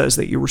says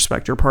that you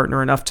respect your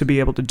partner enough to be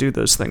able to do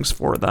those things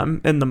for them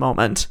in the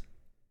moment.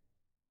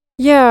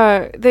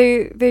 Yeah,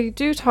 they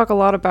do talk a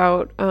lot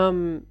about,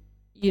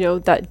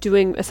 that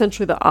doing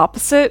essentially the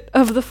opposite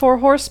of the 4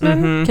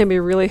 Horsemen can be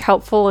really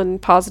helpful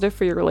and positive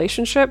for your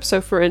relationship. So,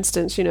 for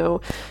instance,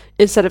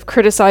 instead of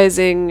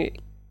criticizing,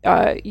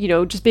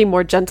 just being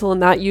more gentle in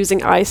that,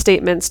 using I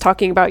statements,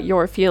 talking about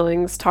your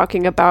feelings,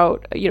 talking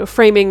about,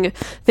 framing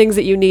things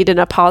that you need in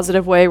a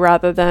positive way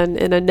rather than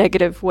in a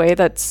negative way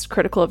that's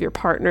critical of your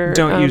partner.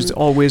 Don't use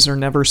always or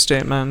never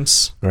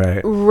statements.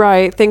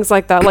 Right. Things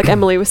like that. Like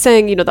Emily was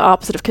saying, the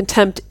opposite of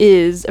contempt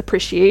is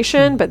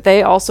appreciation, but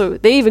they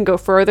even go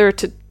further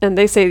and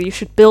they say you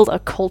should build a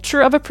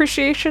culture of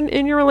appreciation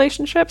in your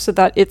relationship so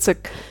that it's a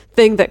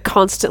thing that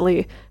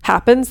constantly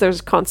happens.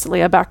 There's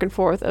constantly a back and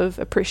forth of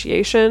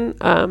appreciation,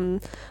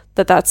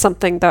 that's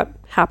something that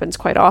happens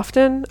quite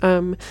often.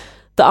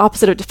 The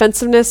opposite of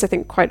defensiveness, I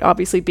think quite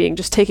obviously being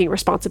just taking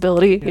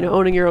responsibility,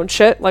 owning your own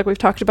shit, like we've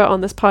talked about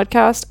on this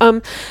podcast.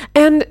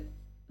 And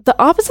the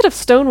opposite of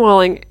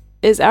stonewalling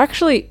is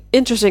actually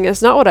interesting.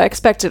 It's not what I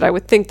expected. I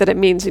would think that it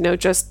means,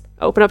 just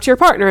open up to your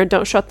partner and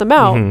don't shut them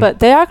out. But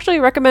they actually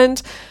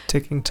recommend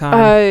taking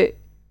time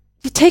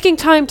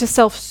to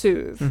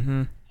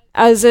self-soothe.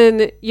 As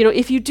in,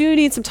 if you do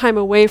need some time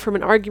away from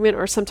an argument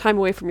or some time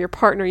away from your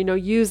partner,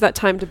 use that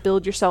time to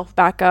build yourself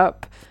back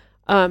up.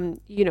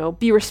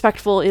 Be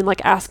respectful in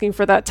like asking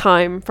for that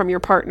time from your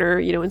partner,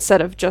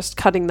 instead of just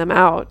cutting them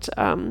out,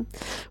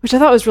 which I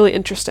thought was really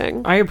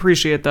interesting. I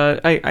appreciate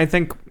that. I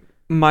think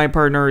my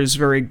partner is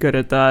very good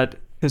at that,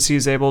 because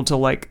he's able to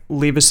like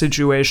leave a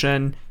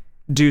situation,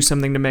 do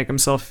something to make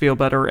himself feel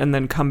better, and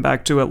then come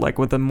back to it like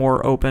with a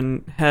more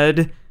open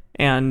head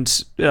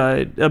and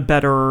a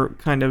better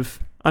kind of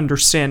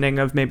understanding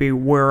of maybe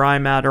where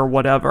I'm at or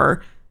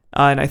whatever.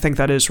 And I think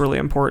that is really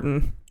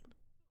important.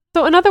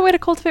 So another way to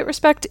cultivate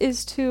respect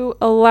is to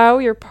allow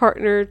your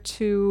partner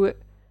to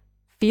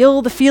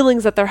feel the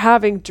feelings that they're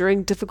having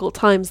during difficult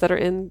times that are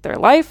in their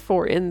life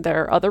or in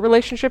their other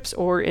relationships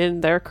or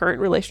in their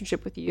current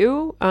relationship with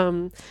you.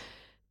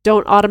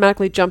 Don't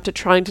automatically jump to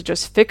trying to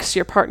just fix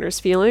your partner's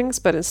feelings,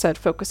 but instead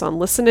focus on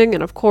listening.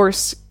 And of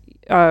course,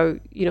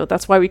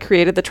 that's why we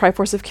created the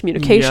Triforce of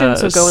Communication. Yes.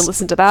 So go and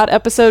listen to that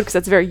episode, because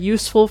that's very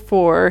useful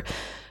for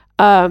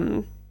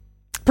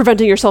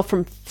preventing yourself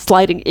from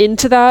sliding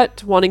into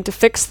that, wanting to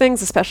fix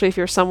things, especially if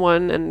you're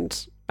someone,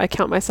 and I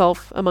count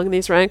myself among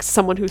these ranks,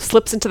 someone who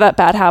slips into that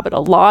bad habit a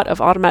lot of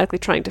automatically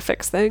trying to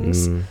fix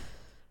things.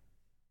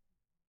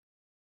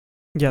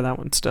 Yeah, that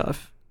one's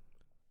tough.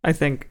 I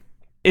think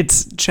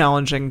it's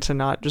challenging to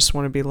not just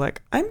want to be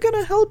like, I'm going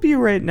to help you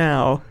right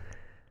now.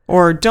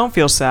 Or don't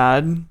feel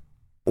sad.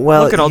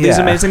 Well, look at all these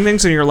amazing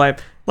things in your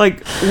life.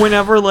 Like,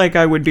 whenever like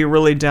I would be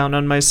really down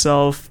on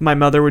myself, my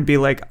mother would be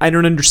like, I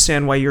don't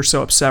understand why you're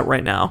so upset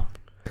right now.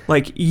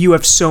 Like, you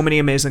have so many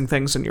amazing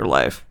things in your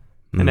life.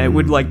 And I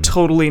would like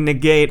totally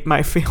negate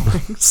my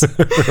feelings.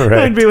 Right.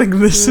 I'd be like,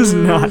 this is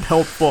not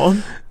helpful.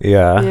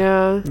 Yeah.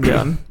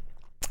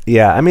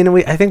 I mean,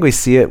 I think we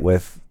see it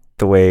with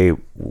the way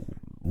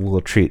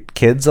we'll treat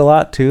kids a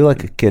lot too.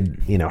 Like a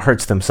kid,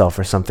 hurts themselves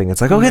or something. It's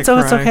like, okay, it's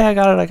okay. I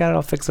got it.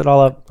 I'll fix it all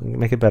up.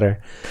 Make it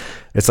better.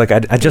 It's like,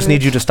 I just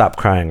need you to stop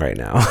crying right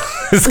now.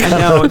 I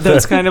know,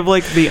 that's kind of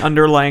like the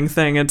underlying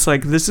thing. It's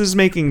like, this is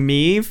making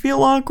me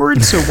feel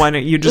awkward, so why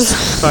don't you just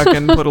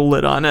fucking put a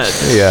lid on it?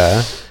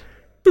 Yeah.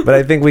 But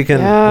I think we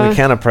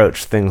can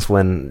approach things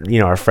when,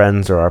 our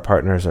friends or our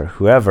partners or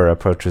whoever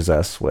approaches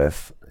us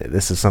with,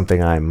 this is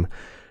something I'm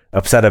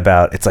upset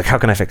about. It's like, how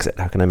can I fix it?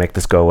 How can I make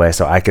this go away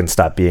so I can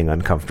stop being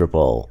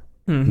uncomfortable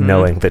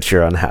knowing that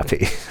you're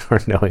unhappy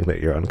or knowing that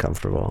you're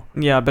uncomfortable?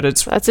 Yeah, but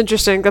that's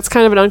interesting. That's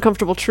kind of an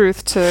uncomfortable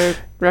truth to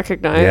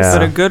recognize. Yeah.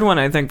 But a good one,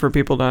 I think, for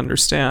people to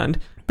understand.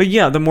 But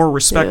yeah, the more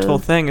respectful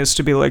thing is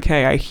to be like,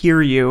 hey, I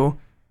hear you.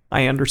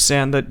 I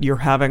understand that you're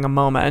having a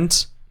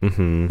moment.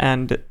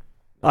 And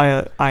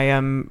I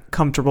am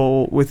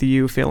comfortable with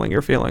you feeling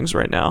your feelings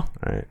right now.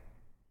 Right.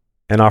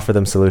 And offer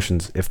them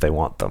solutions if they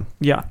want them.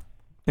 Yeah,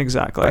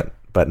 exactly.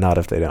 But not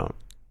if they don't.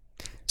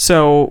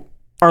 So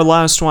our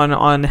last one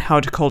on how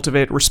to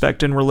cultivate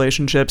respect in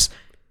relationships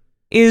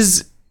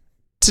is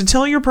to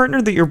tell your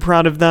partner that you're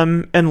proud of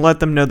them and let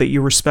them know that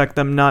you respect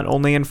them not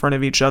only in front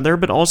of each other,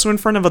 but also in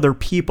front of other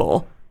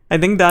people. I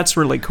think that's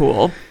really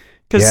cool.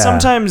 Because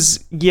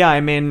sometimes, I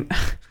mean,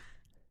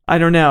 I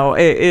don't know.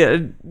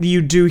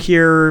 You do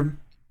hear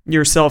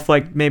yourself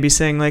like maybe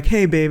saying like,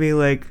 hey baby,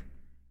 like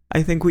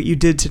I think what you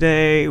did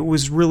today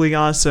was really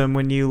awesome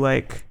when you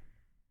like,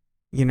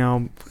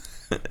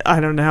 I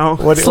don't know,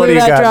 what do you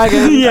got?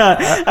 Dragon.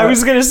 Yeah, I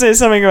was gonna say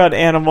something about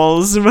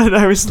animals, but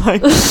I was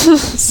like,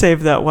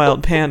 save that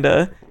wild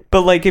panda.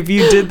 But like if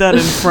you did that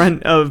in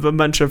front of a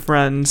bunch of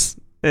friends,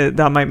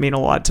 that might mean a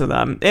lot to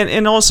them,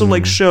 and also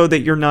like show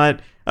that you're not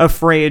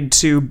afraid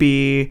to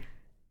be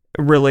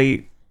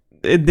really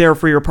there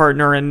for your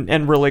partner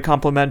and really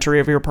complimentary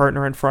of your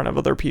partner in front of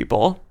other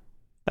people.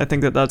 I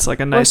think that's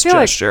like a nice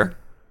gesture.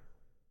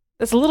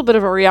 It's a little bit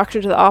of a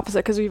reaction to the opposite,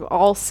 because we've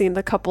all seen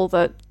the couple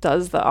that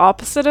does the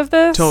opposite of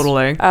this.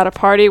 Totally. At a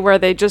party where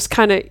they just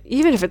kind of,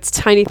 even if it's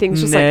tiny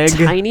things, just like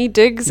tiny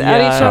digs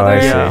at each other.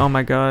 Yeah. Oh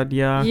my God,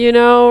 yeah.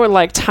 Or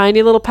like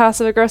tiny little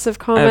passive aggressive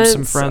comments. I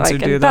have some friends who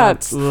do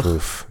that.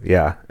 Oof.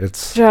 Yeah,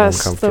 it's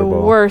just the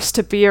worst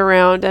to be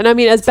around. And I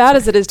mean, as bad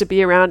as it is to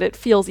be around, it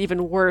feels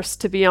even worse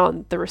to be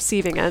on the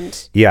receiving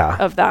end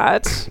of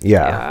that.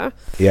 Yeah.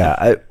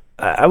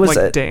 I was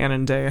like day in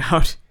and day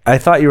out. I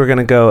thought you were going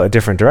to go a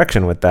different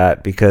direction with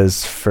that,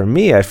 because for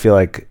me, I feel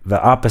like the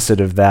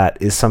opposite of that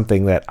is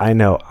something that I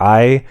know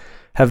I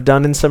have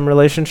done in some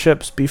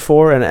relationships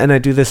before. And I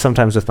do this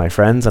sometimes with my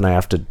friends, and I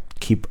have to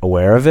keep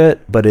aware of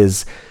it, but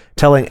is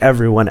telling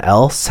everyone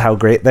else how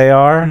great they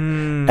are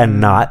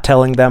and not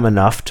telling them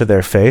enough to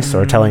their face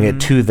or telling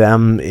it to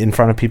them in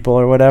front of people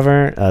or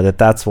whatever.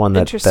 That's one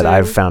that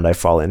I've found I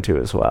fall into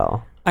as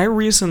well. I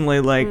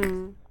recently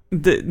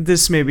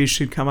this maybe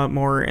should come up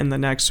more in the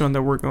next one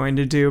that we're going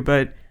to do,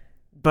 but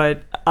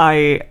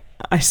I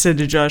said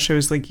to Josh, I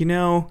was like,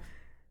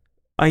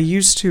 I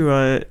used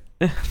to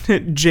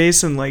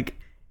Jason, like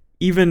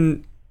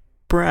even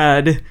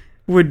Brad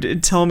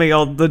would tell me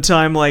all the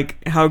time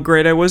like how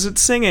great I was at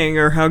singing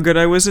or how good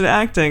I was at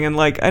acting, and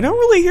like I don't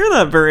really hear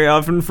that very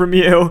often from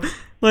you.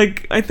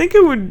 Like I think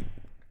it would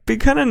be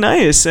kind of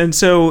nice. And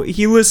so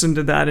he listened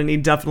to that, and he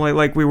definitely,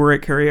 like, we were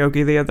at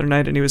karaoke the other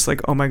night and he was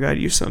like, oh my God,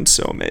 you sound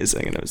so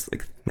amazing. And I was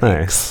like, thanks.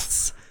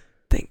 Nice.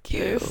 Thank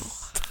you.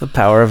 The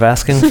power of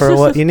asking for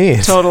what you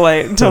need.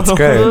 Totally. That's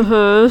great.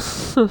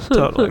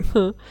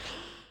 Totally.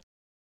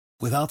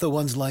 Without the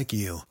ones like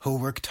you, who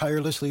work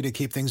tirelessly to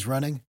keep things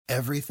running,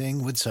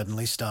 everything would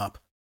suddenly stop.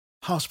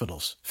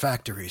 Hospitals,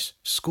 factories,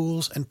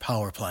 schools, and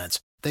power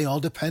plants, they all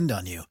depend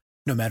on you.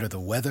 No matter the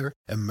weather,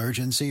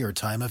 emergency, or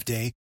time of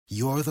day,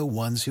 you're the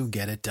ones who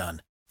get it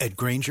done. At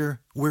Grainger,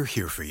 we're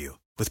here for you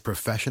with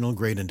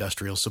professional-grade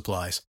industrial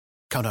supplies.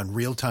 Count on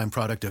real-time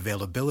product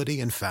availability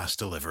and fast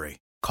delivery.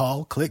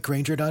 Call,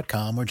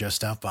 clickgrainger.com, or just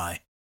stop by.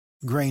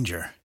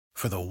 Grainger,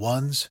 for the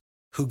ones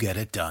who get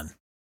it done.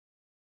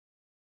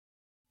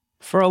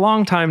 For a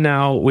long time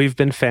now, we've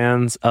been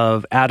fans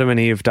of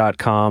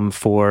adamandeve.com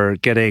for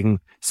getting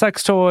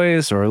sex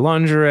toys or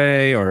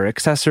lingerie or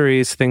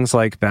accessories, things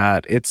like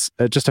that. It's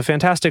just a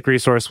fantastic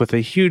resource with a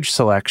huge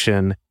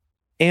selection.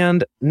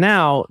 And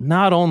now,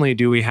 not only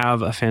do we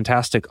have a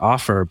fantastic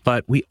offer,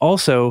 but we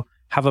also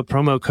have a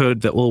promo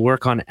code that will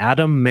work on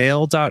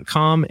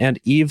AdamMail.com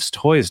and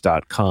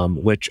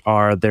EvesToys.com, which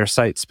are their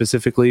sites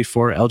specifically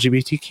for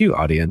LGBTQ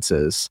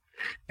audiences.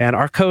 And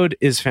our code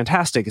is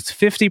fantastic. It's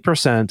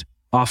 50%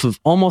 off of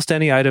almost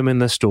any item in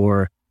the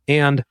store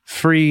and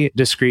free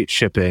discreet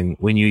shipping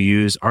when you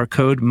use our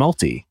code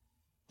MULTI.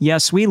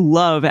 Yes, we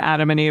love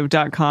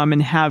AdamandEve.com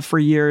and have for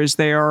years.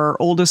 They are our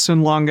oldest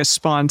and longest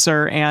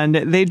sponsor, and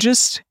they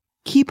just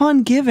keep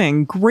on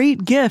giving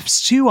great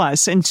gifts to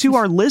us and to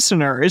our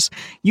listeners.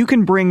 You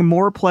can bring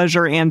more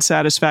pleasure and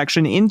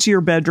satisfaction into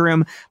your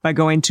bedroom by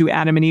going to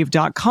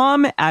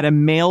AdamandEve.com,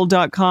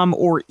 AdamMail.com,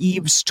 or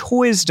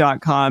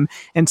EvesToys.com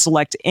and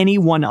select any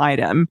one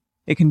item.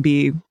 It can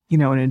be,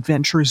 an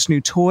adventurous new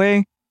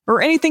toy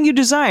or anything you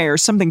desire,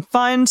 something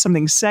fun,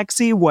 something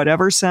sexy,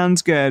 whatever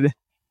sounds good.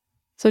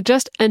 So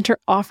just enter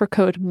offer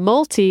code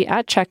MULTI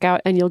at checkout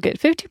and you'll get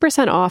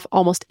 50% off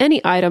almost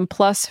any item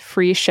plus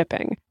free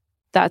shipping.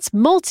 That's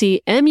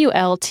MULTI,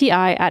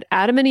 M-U-L-T-I, at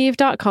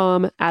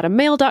AdamandEve.com,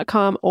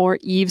 AdamMail.com, or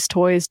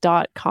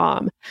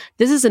EvesToys.com.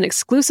 This is an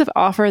exclusive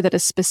offer that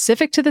is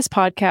specific to this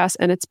podcast,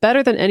 and it's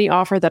better than any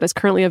offer that is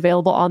currently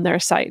available on their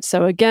site.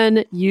 So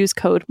again, use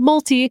code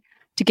MULTI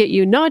to get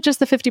you not just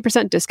the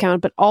 50%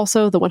 discount, but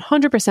also the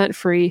 100%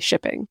 free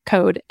shipping.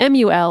 Code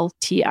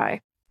MULTI.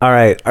 All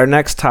right, our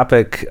last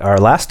topic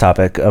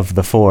of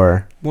the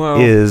four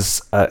is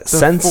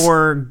the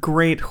four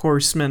great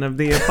horsemen of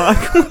the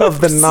apocalypse. of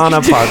the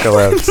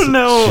non-apocalypse.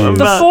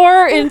 The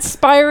four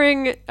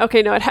inspiring.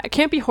 Okay, no, it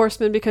can't be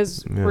horsemen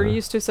because we're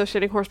used to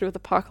associating horsemen with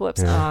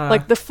apocalypse. Yeah.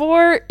 Like the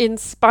four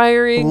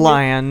inspiring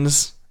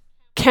lions,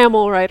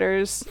 camel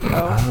riders.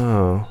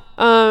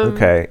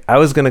 Okay, I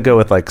was gonna go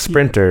with like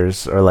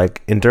sprinters or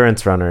like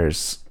endurance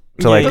runners.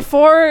 The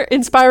four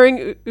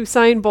inspiring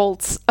Usain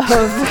Bolts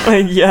of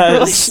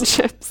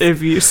relationships.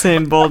 If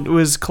Usain Bolt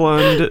was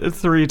cloned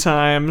 3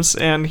 times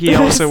and he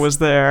also was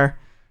there,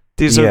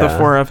 these are the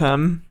four of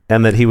him.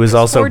 And that he was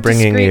also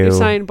bringing you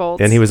Usain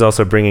Bolts. And he was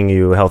also bringing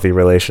you healthy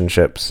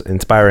relationships,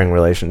 inspiring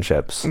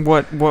relationships.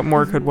 What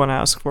more could one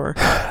ask for?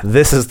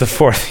 This is the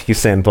fourth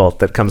Usain Bolt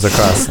that comes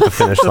across the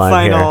finish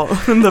line here. Is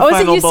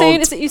it Usain?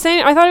 Is it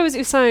Usain? I thought it was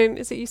Usain.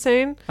 Is it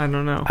Usain? I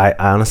don't know. I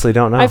honestly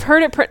don't know. I've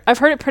heard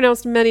it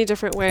pronounced many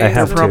different ways. I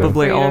have You're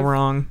probably all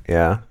wrong.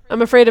 Yeah.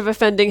 I'm afraid of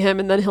offending him,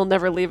 and then he'll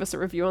never leave us a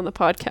review on the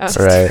podcast.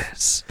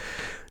 Right.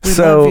 We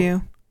love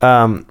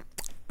you.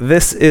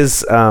 This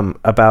is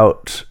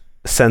about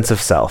sense of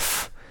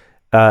self.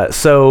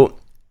 So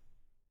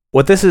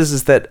what this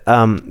is that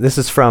this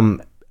is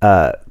from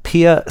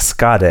Pia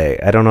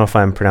Skade. I don't know if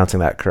I'm pronouncing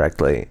that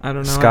correctly. I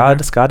don't know.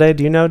 Skade,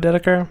 do you know,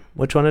 Dedeker,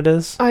 which one it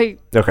is? I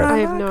have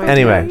no idea.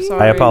 Anyway,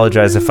 I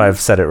apologize if I've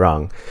said it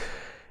wrong.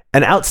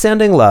 An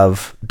outstanding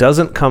love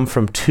doesn't come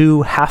from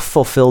two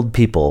half-fulfilled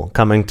people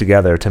coming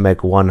together to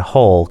make one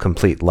whole,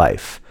 complete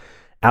life.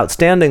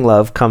 Outstanding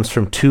love comes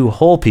from two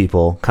whole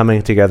people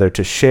coming together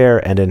to share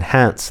and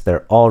enhance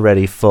their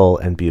already full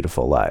and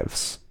beautiful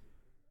lives.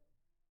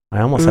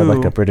 I almost had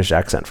like a British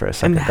accent for a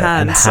second.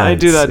 Enhance. I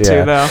do that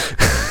too, though.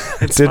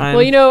 It's fine.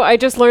 Well, I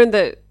just learned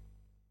that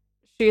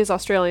she is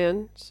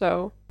Australian,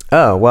 so...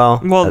 Oh, well...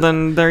 Well,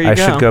 then there you go. I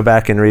should go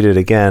back and read it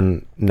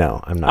again.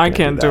 No, I'm not. I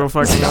can't do a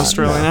fucking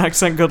Australian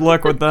accent. Good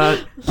luck with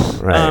that.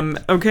 Right.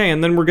 Okay,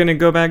 and then we're going to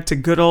go back to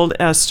good old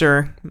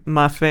Esther,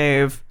 my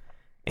fave.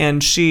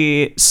 And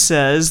she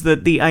says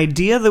that the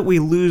idea that we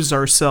lose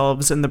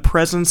ourselves in the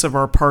presence of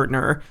our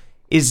partner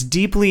is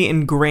deeply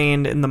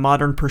ingrained in the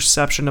modern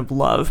perception of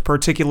love,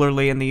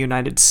 particularly in the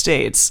United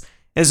States,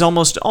 as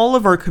almost all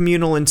of our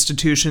communal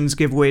institutions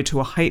give way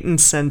to a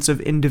heightened sense of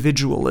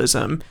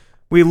individualism.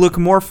 We look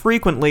more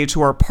frequently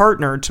to our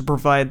partner to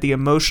provide the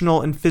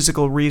emotional and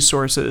physical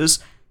resources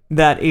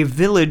that a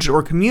village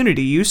or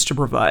community used to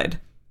provide.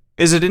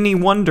 Is it any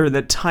wonder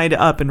that tied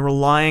up in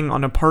relying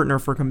on a partner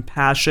for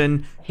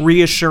compassion,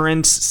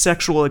 reassurance,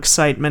 sexual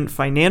excitement,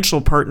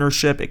 financial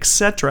partnership,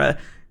 etc.,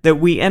 that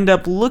we end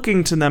up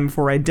looking to them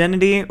for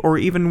identity, or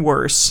even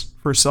worse,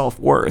 for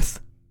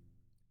self-worth?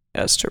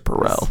 Esther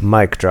Perel.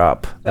 Mic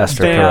drop.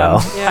 Esther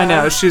Perel. Yeah. I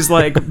know. She's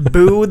like,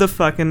 boo the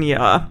fucking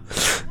yeah.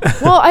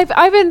 Well,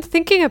 I've been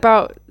thinking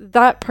about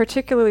that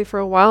particularly for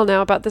a while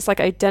now, about this like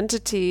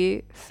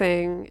identity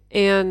thing.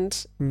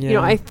 And,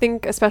 I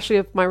think especially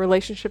of my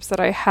relationships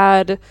that I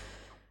had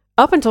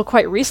up until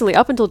quite recently,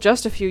 up until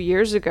just a few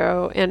years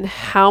ago, and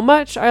how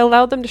much I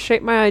allowed them to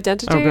shape my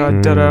identity. Oh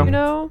God,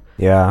 ditto.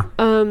 Yeah.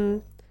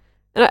 And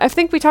I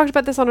think we talked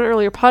about this on an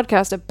earlier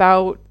podcast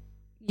about,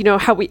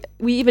 how we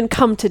even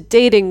come to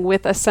dating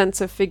with a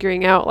sense of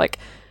figuring out, like,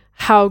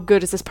 how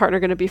good is this partner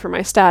going to be for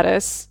my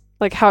status?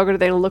 Like, how good are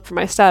they going to look for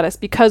my status?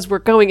 Because we're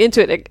going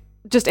into it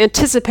just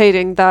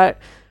anticipating that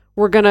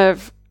we're going to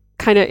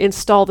kind of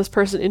install this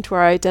person into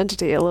our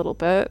identity a little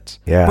bit.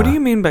 Yeah. What do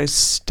you mean by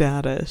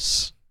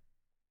status?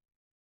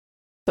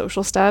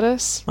 Social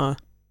status?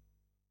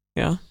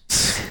 Yeah.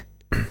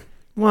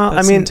 Well,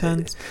 That's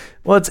intense.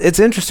 Well, it's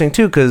interesting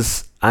too,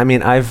 because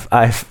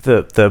I've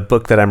the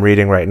book that I'm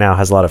reading right now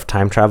has a lot of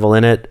time travel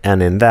in it,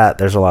 and in that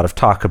there's a lot of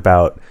talk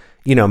about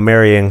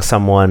marrying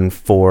someone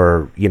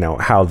for,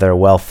 how their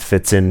wealth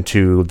fits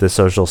into the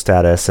social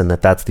status, and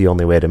that's the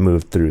only way to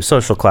move through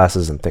social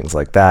classes and things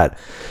like that.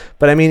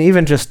 But I mean,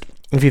 even just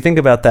if you think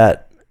about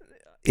that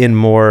in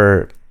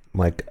more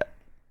like,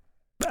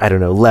 I don't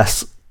know,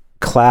 less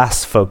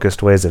class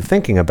focused ways of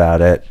thinking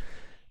about it,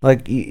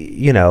 like,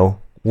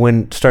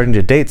 when starting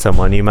to date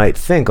someone, you might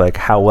think like,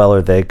 how well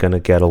are they going to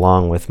get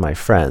along with my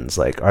friends?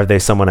 Like, are they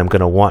someone I'm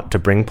going to want to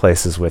bring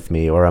places with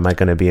me, or am I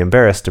going to be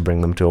embarrassed to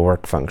bring them to a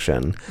work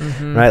function?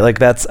 Mm-hmm. Right?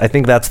 Like I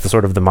think that's the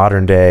sort of the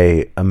modern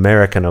day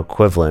American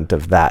equivalent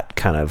of that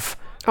kind of.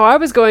 Oh, I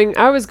was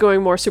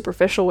going more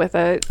superficial with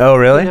it. Oh,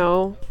 really?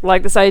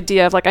 Like this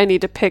idea of like, I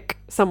need to pick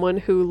someone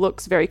who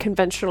looks very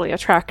conventionally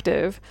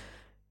attractive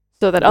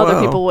so that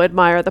other people will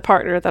admire the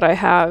partner that I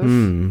have.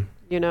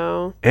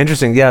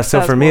 Interesting. Yeah.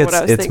 So for me,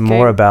 it's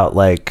more about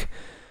like,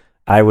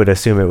 I would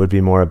assume it would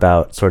be more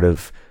about sort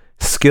of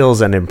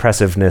skills and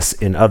impressiveness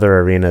in other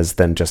arenas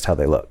than just how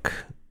they look.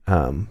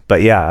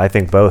 But yeah, I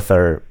think both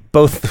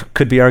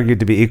could be argued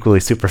to be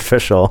equally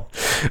superficial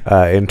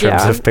in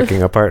terms of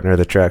picking a partner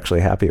that you're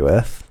actually happy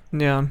with.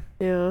 Yeah.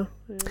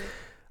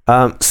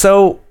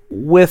 So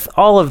with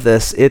all of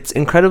this, it's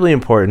incredibly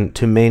important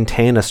to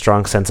maintain a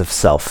strong sense of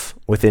self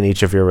within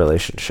each of your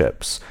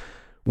relationships.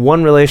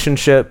 One's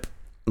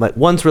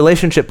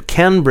relationship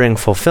can bring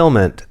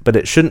fulfillment, but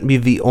it shouldn't be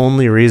the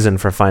only reason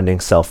for finding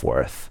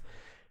self-worth.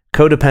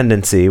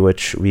 Codependency,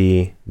 which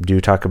we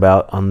do talk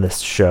about on this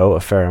show a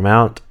fair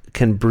amount,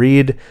 can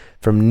breed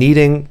from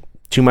needing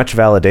too much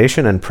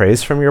validation and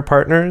praise from your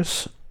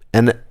partners.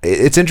 And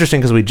it's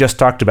interesting because we just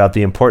talked about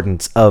the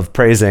importance of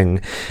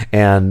praising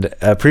and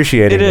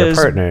appreciating your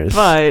partners.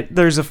 But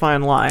there's a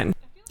fine line.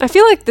 I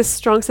feel like this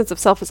strong sense of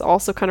self is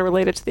also kind of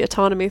related to the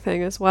autonomy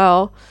thing as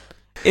well.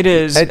 It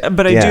is,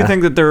 but I do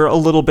think that they're a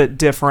little bit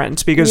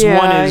different because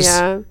one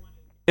is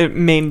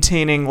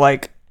maintaining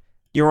like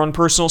your own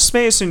personal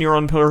space and your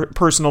own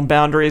personal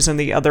boundaries, and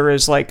the other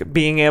is like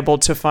being able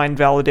to find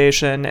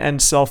validation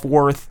and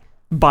self-worth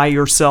by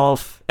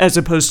yourself as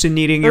opposed to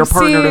needing your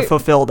partner to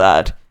fulfill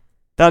that.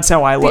 That's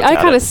how I look at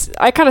it.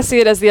 I kind of see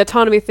it as the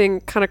autonomy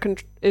thing kind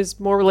of is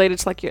more related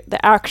to like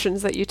the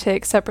actions that you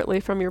take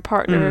separately from your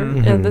partner,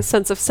 and the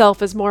sense of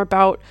self is more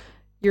about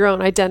your own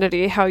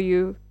identity, how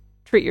you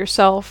treat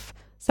yourself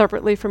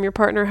separately from your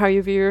partner, how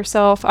you view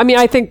yourself. I mean,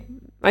 I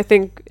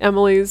think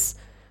Emily's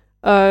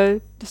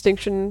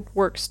distinction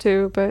works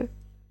too, but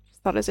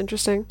just thought it was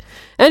interesting.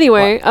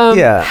 Anyway,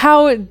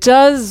 how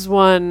does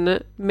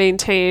one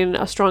maintain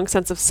a strong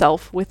sense of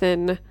self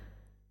within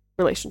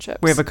relationships?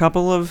 We have a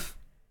couple of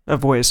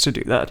ways to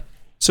do that.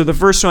 So the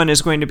first one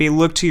is going to be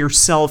look to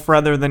yourself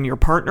rather than your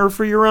partner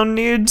for your own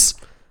needs.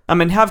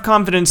 And have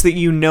confidence that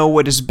you know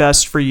what is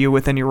best for you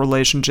within your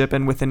relationship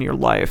and within your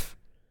life.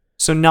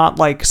 So not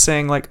like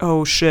saying like,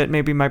 oh shit,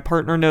 maybe my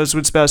partner knows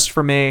what's best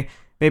for me.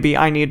 Maybe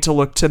I need to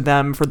look to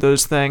them for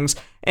those things.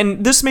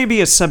 And this may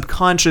be a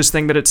subconscious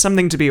thing, but it's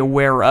something to be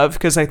aware of,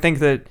 because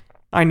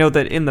I know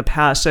that in the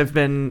past I've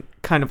been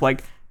kind of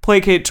like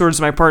placate towards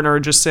my partner or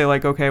just say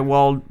like, okay,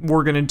 well,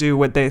 we're going to do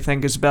what they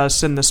think is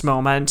best in this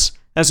moment,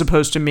 as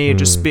opposed to me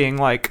just being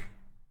like,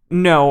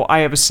 no, I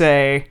have a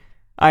say.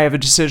 I have a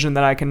decision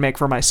that I can make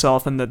for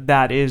myself, and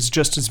that is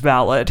just as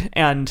valid.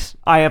 And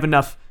I have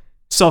enough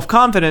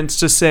self-confidence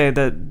to say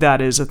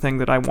that is a thing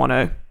that I want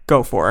to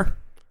go for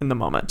in the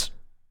moment.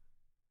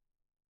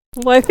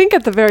 Well, I think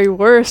at the very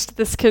worst,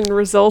 this can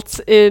result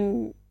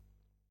in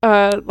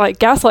like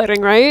gaslighting,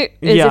 right?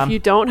 If you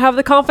don't have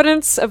the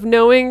confidence of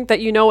knowing that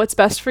you know what's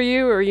best for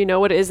you, or you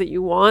know what it is that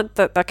you want,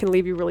 that can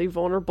leave you really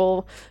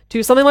vulnerable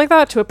to something like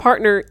that, to a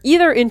partner,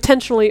 either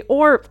intentionally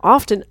or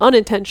often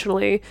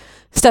unintentionally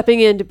stepping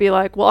in to be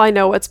like, well, I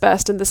know what's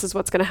best, and this is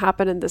what's going to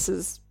happen, and this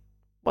is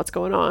what's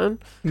going on.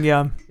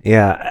 Yeah,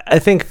 I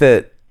think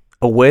that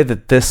a way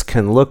that this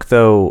can look,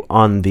 though,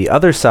 on the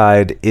other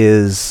side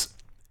is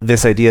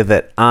this idea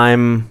that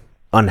I'm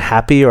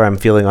unhappy or I'm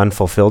feeling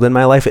unfulfilled in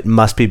my life. It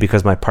must be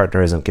because my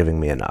partner isn't giving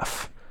me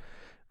enough,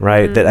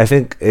 right? That I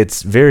think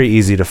it's very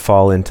easy to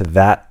fall into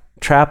that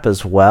trap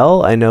as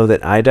well. I know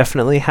that I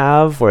definitely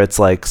have, where it's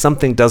like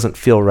something doesn't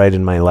feel right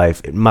in my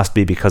life. It must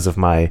be because of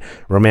my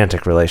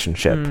romantic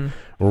relationship,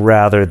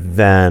 rather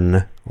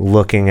than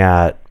looking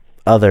at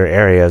other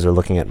areas or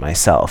looking at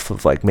myself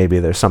of like, maybe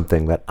there's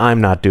something that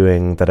I'm not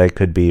doing that I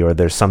could be, or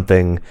there's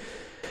something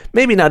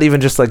maybe not even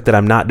just like that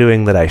I'm not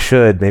doing that I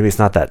should. Maybe it's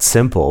not that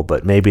simple,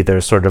 but maybe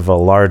there's sort of a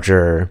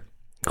larger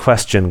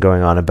question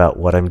going on about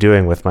what I'm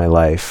doing with my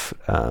life,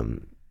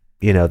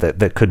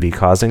 that could be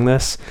causing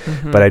this.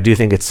 But I do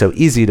think it's so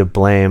easy to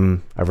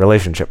blame a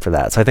relationship for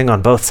that. So I think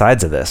on both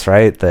sides of this,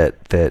 right,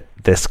 that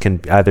this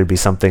can either be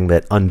something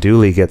that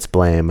unduly gets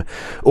blame,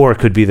 or it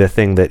could be the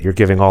thing that you're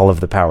giving all of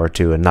the power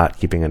to and not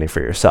keeping any for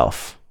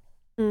yourself.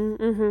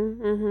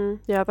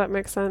 Yeah, that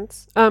makes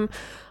sense.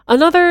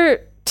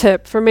 Another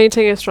tip for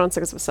maintaining a strong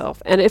sense of self,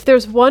 and if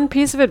there's one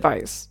piece of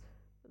advice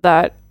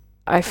that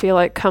I feel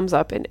like comes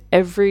up in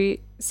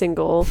every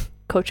single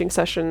coaching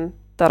session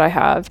that I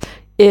have,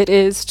 it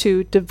is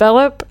to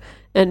develop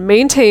and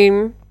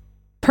maintain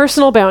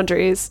personal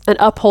boundaries and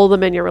uphold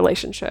them in your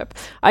relationship.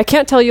 I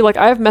can't tell you, like,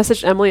 I've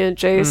messaged Emily and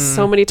Jace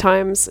so many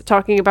times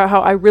talking about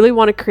how I really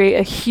want to create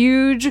a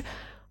huge,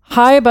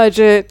 high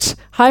budget,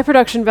 high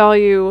production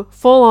value,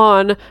 full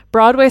on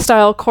Broadway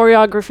style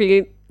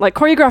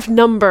choreographed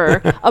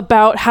number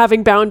about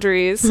having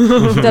boundaries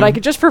that I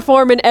could just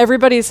perform in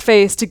everybody's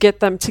face to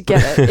get them to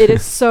get it. It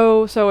is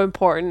so, so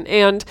important.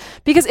 And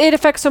because it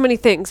affects so many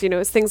things,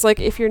 it's things like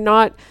if you're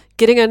not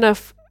getting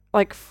enough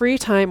like free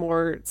time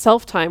or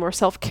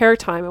self-care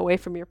time away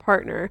from your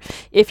partner,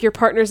 if your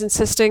partner's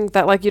insisting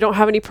that like you don't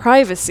have any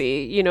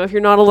privacy, if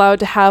you're not allowed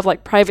to have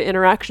like private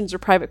interactions or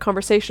private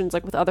conversations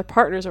like with other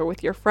partners or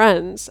with your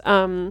friends,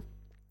 so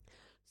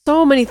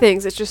many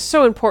things. It's just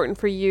so important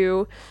for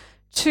you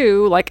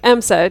to, like Em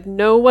said,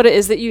 know what it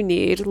is that you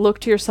need, look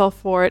to yourself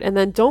for it, and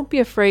then don't be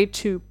afraid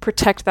to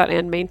protect that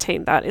and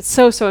maintain that. It's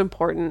so, so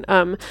important.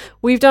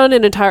 We've done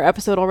an entire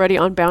episode already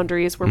on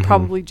boundaries. We're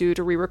probably due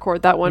to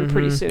re-record that one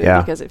pretty soon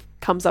because it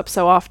comes up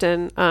so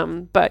often.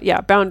 But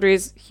yeah,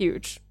 boundaries,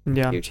 huge.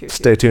 Yeah. Huge.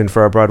 Stay tuned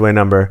for our Broadway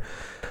number.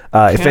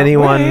 If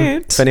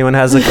anyone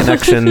has a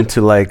connection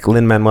to like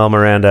Lin-Manuel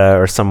Miranda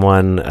or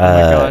someone,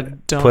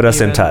 put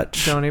us in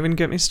touch. Don't even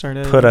get me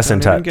started. Put us in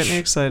touch. Don't even get me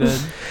excited.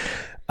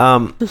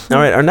 All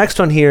right, our next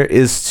one here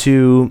is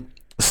to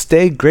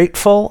stay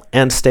grateful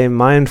and stay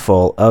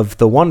mindful of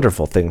the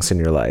wonderful things in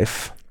your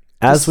life.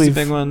 This is a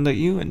big one that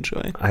you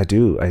enjoy. I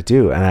do.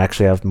 And I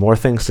actually have more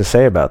things to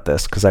say about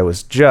this because I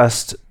was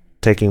just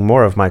taking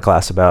more of my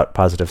class about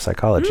positive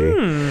psychology.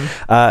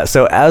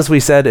 So as we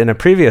said in a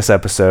previous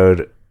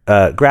episode,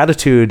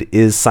 gratitude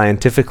is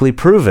scientifically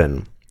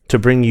proven to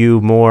bring you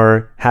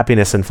more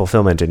happiness and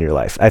fulfillment in your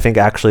life. I think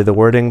actually the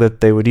wording that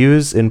they would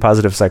use in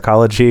positive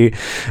psychology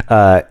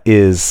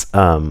is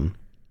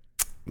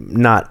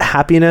not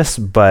happiness,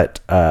 but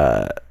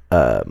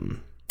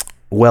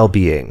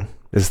well-being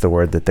is the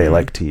word that they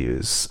like to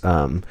use.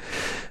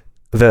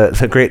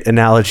 The great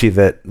analogy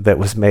that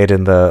was made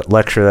in the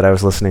lecture that I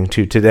was listening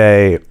to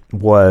today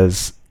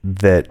was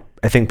that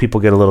I think people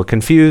get a little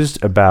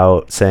confused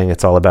about saying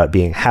it's all about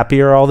being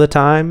happier all the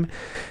time.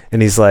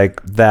 And he's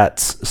like,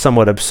 that's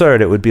somewhat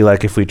absurd. It would be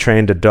like if we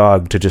trained a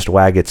dog to just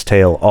wag its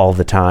tail all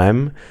the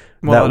time.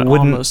 Well, it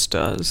almost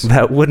does.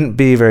 That wouldn't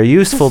be very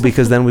useful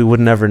because then we would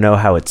never know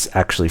how it's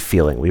actually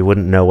feeling. We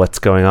wouldn't know what's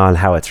going on,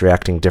 how it's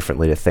reacting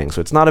differently to things.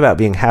 So it's not about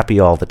being happy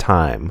all the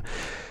time,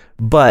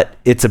 but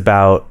it's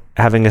about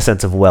having a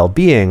sense of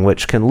well-being,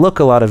 which can look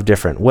a lot of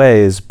different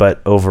ways,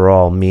 but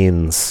overall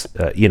means,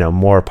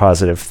 more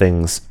positive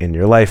things in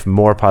your life,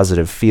 more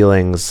positive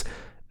feelings,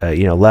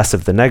 less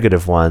of the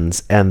negative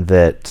ones. And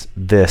that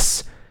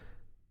this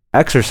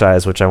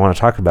exercise, which I want to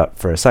talk about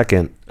for a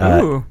second,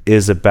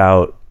 is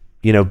about,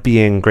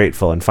 being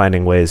grateful and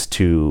finding ways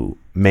to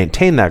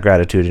maintain that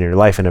gratitude in your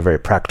life in a very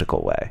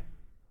practical way.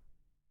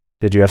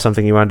 Did you have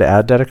something you wanted to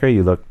add, Dedeker?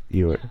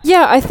 You were.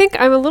 Yeah, I think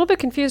I'm a little bit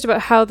confused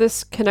about how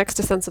this connects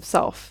to sense of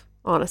self,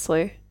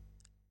 honestly.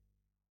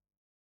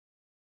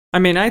 I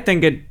mean, I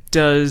think it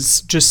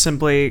does just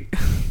simply...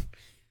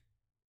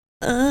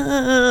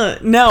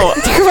 no.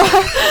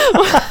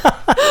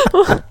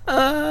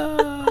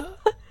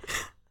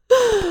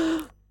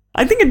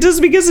 I think it does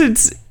because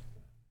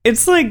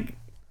it's like,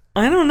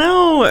 I don't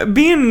know,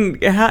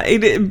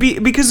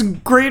 because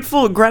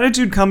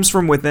gratitude comes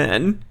from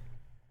within.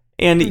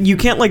 And you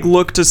can't like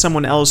look to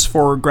someone else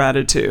for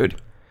gratitude.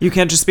 You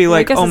can't just be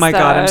like, oh my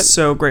God, I'm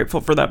so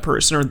grateful for that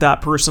person, or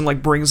that person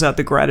like brings out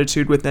the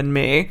gratitude within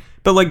me.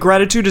 But like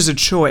gratitude is a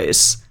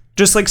choice.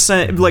 Just like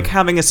like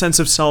having a sense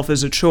of self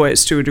is a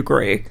choice to a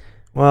degree.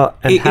 Well,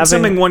 it's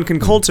something one can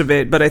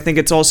cultivate, but I think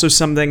it's also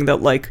something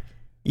that like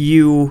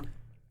you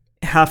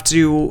have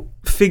to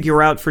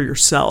figure out for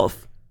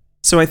yourself.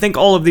 So I think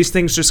all of these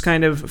things just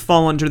kind of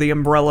fall under the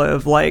umbrella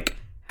of like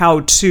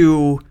how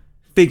to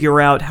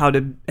figure out how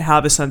to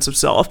have a sense of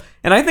self.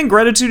 And I think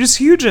gratitude is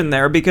huge in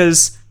there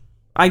because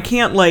I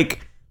can't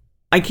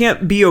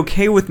be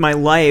okay with my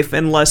life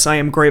unless I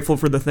am grateful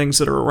for the things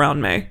that are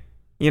around me,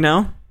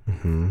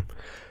 Mm-hmm.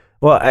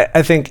 Well,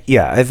 I think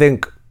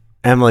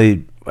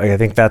Emily, I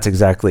think that's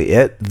exactly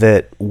it,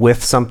 that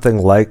with something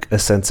like a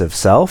sense of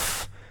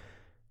self,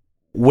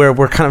 where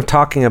we're kind of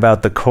talking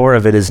about the core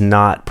of it is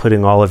not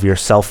putting all of your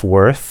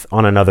self-worth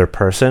on another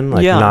person,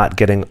 not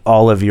getting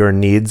all of your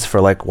needs for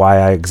like why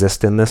I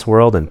exist in this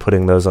world and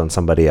putting those on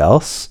somebody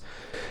else.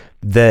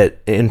 That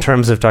in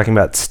terms of talking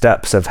about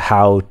steps of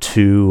how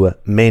to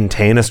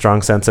maintain a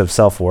strong sense of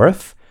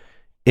self-worth,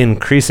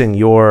 increasing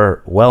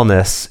your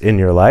wellness in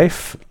your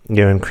life,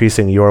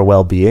 increasing your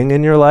well-being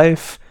in your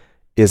life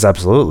is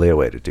absolutely a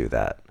way to do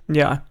that.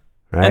 Yeah.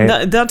 Right?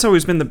 And that's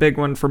always been the big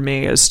one for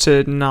me, is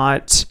to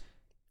not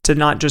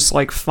just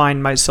like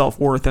find my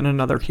self-worth in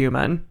another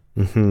human.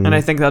 Mm-hmm. And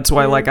I think that's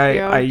why like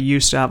I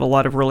used to have a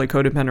lot of really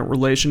codependent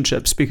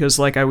relationships, because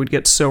like I would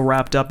get so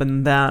wrapped up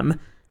in them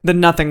that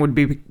nothing would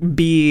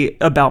be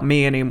about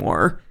me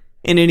anymore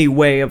in any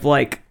way of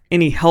like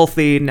any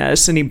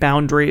healthiness, any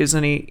boundaries,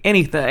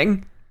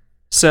 anything.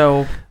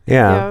 So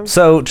yeah.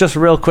 So just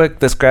real quick,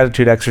 this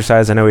gratitude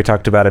exercise, I know we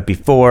talked about it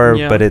before,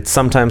 but it's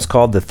sometimes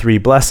called the 3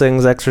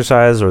 blessings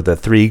exercise or the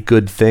 3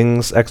 good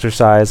things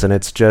exercise. And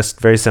it's just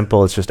very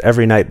simple. It's just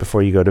every night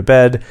before you go to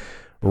bed,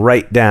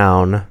 write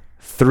down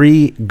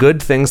 3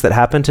 good things that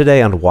happened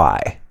today and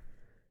why.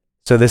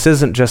 So this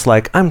isn't just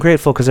like, I'm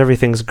grateful because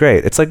everything's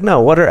great. It's like, no,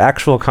 what are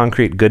actual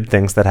concrete good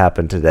things that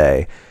happened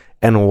today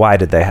and why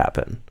did they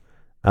happen?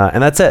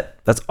 And that's it.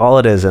 That's all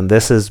it is. And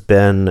this has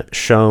been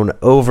shown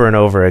over and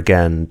over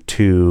again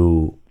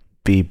to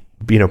be,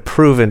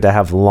 proven to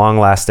have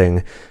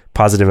long-lasting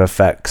positive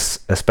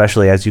effects,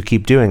 especially as you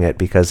keep doing it,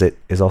 because it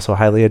is also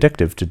highly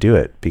addictive to do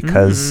it,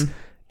 because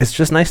it's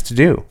just nice to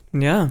do.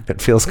 Yeah.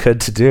 It feels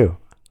good to do.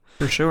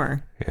 For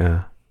sure.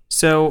 Yeah.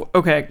 So,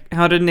 okay,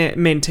 how to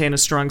maintain a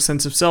strong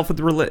sense of self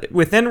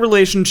within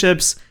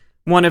relationships.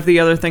 One of the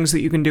other things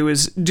that you can do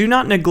is do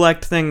not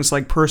neglect things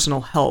like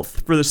personal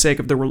health for the sake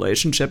of the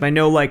relationship. I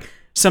know, like,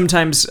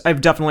 sometimes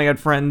I've definitely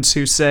had friends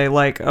who say,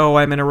 like, oh,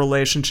 I'm in a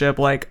relationship,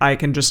 like, I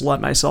can just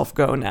let myself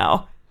go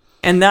now.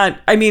 And that,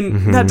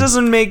 that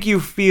doesn't make you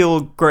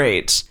feel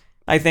great.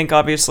 I think,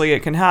 obviously,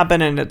 it can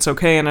happen, and it's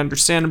okay and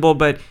understandable,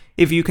 but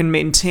if you can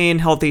maintain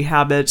healthy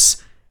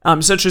habits,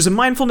 such as a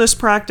mindfulness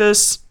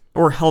practice,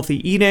 or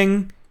healthy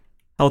eating,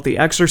 healthy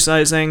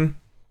exercising,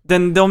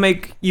 then they'll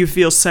make you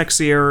feel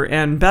sexier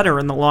and better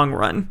in the long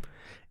run.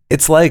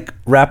 It's like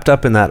wrapped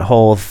up in that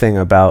whole thing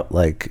about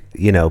like,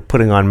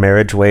 putting on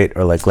marriage weight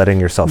or like letting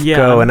yourself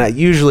go. And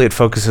usually it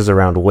focuses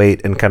around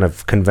weight and kind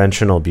of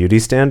conventional beauty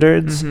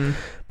standards.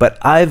 But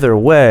either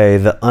way,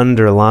 the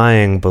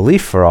underlying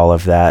belief for all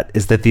of that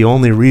is that the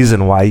only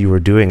reason why you were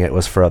doing it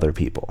was for other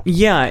people.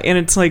 Yeah. And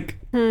it's like,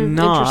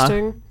 nah,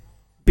 interesting.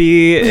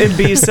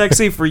 Be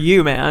sexy for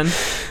you, man.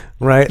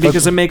 Right.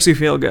 Because it makes you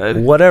feel good.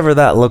 Whatever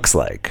that looks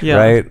like,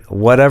 right?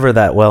 Whatever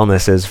that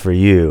wellness is for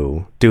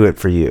you, do it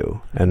for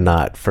you and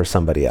not for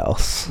somebody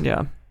else.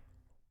 Yeah.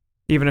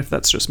 Even if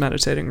that's just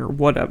meditating or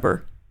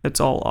whatever. It's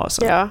all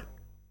awesome. Yeah.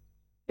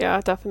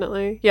 Yeah,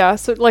 definitely. Yeah,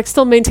 so like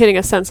still maintaining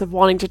a sense of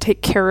wanting to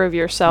take care of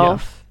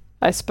yourself,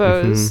 I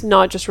suppose,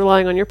 not just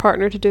relying on your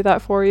partner to do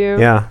that for you.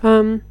 Yeah.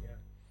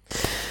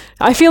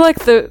 I feel like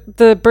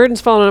the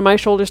burden's fallen on my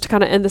shoulders to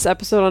kind of end this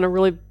episode on a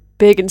really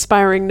big,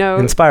 inspiring note.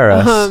 Inspire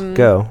us.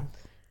 Go.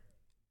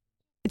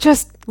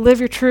 Just live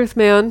your truth,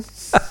 man.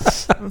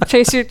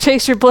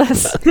 chase your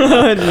bliss.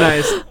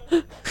 Nice.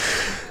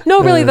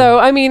 No, really though.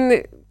 I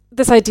mean,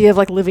 this idea of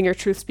like living your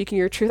truth, speaking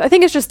your truth. I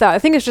think it's just that. I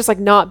think it's just like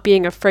not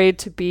being afraid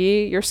to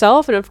be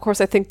yourself. And of course,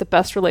 I think the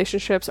best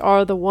relationships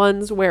are the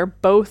ones where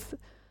both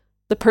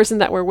the person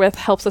that we're with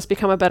helps us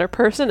become a better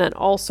person and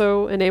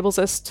also enables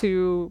us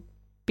to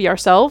be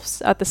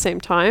ourselves at the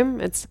same time.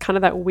 It's kind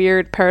of that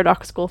weird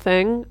paradoxical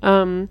thing.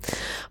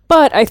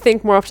 But I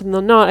think more often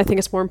than not, I think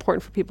it's more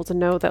important for people to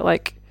know that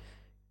like,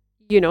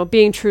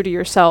 being true to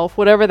yourself,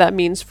 whatever that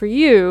means for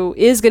you,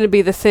 is going to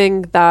be the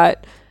thing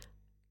that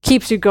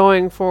keeps you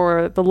going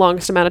for the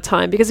longest amount of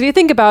time. Because if you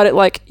think about it,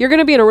 like you're going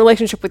to be in a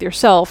relationship with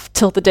yourself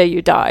till the day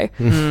you die.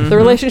 The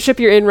relationship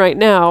you're in right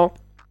now,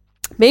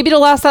 maybe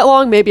it'll last that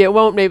long, maybe it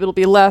won't, maybe it'll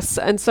be less.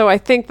 And so I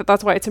think that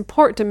that's why it's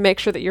important to make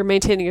sure that you're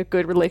maintaining a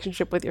good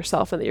relationship with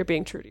yourself and that you're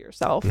being true to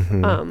yourself.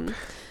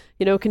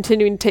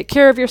 Continuing to take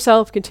care of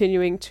yourself,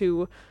 continuing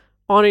to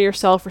honor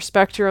yourself,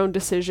 respect your own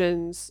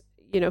decisions,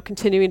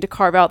 continuing to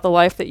carve out the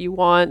life that you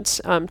want,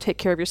 take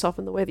care of yourself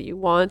in the way that you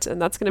want.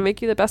 And that's going to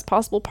make you the best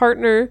possible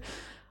partner,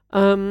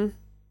 and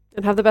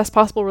have the best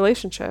possible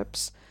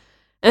relationships.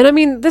 And I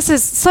mean, this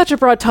is such a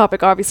broad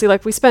topic, obviously.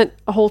 Like, we spent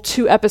a whole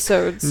 2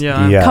 episodes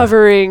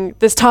covering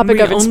this topic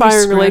of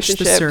inspiring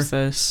relationships. The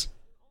surface.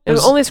 And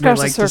only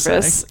scratched the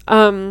surface.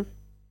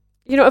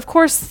 Of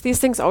course, these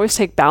things always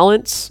take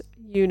balance.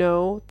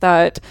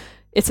 That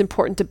it's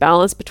important to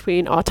balance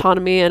between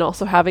autonomy and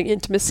also having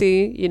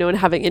intimacy, and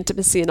having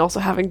intimacy and also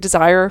having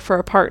desire for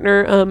a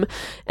partner.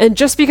 And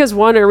just because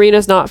one arena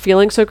is not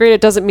feeling so great,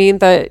 it doesn't mean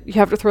that you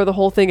have to throw the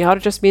whole thing out.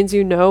 It just means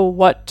you know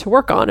what to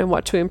work on and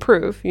what to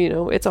improve.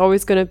 It's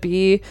always going to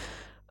be,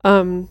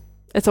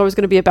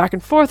 a back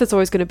and forth. It's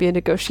always going to be a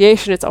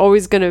negotiation. It's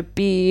always going to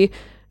be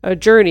a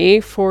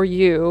journey for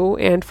you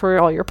and for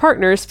all your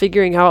partners,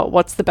 figuring out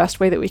what's the best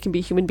way that we can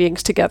be human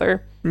beings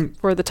together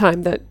for the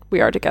time that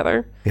we are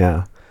together.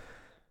 Yeah.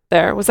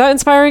 There. Was that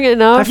inspiring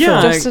enough?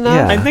 Just enough?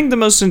 Yeah. I think the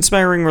most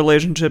inspiring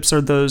relationships are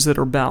those that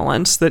are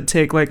balanced, that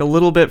take like a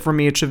little bit from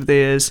each of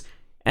these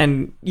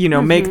and,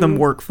 make them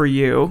work for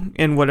you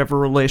in whatever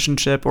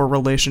relationship or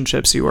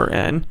relationships you are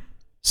in.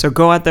 So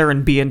go out there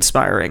and be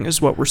inspiring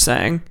is what we're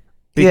saying.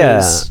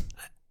 Because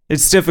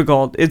it's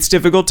difficult. It's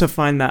difficult to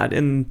find that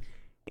in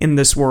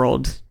this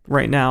world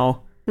right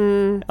now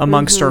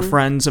amongst our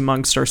friends,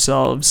 amongst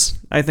ourselves.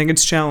 I think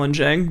it's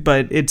challenging,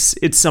 but it's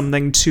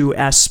something to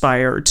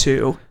aspire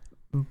to.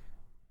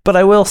 But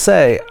I will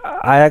say,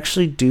 I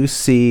actually do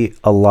see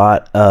a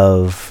lot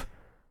of,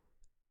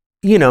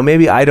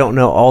 maybe I don't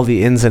know all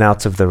the ins and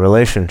outs of the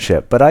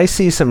relationship, but I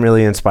see some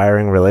really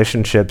inspiring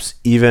relationships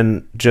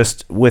even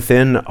just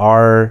within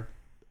our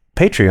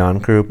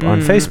Patreon group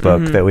on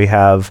Facebook that we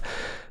have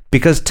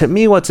Because to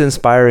me, what's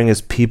inspiring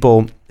is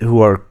people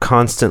who are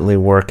constantly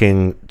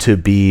working to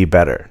be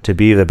better, to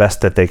be the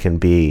best that they can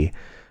be.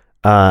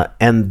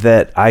 And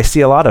that I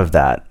see a lot of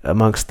that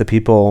amongst the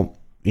people,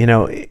 you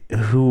know,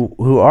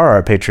 who are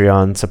our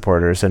Patreon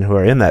supporters and who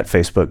are in that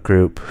Facebook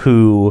group,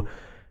 who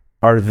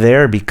are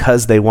there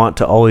because they want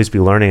to always be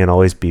learning and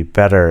always be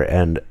better.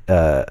 And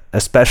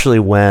especially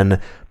when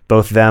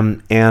both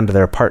them and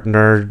their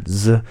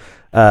partners, you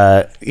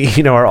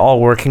know, are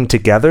all working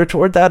together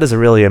toward that is a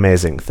really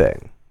amazing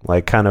thing.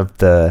 Like kind of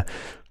the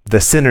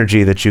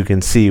synergy that you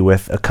can see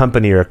with a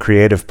company or a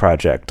creative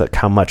project, like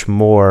how much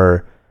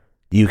more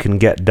you can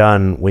get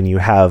done when you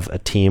have a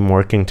team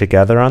working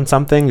together on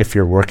something, if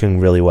you're working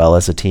really well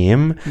as a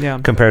team,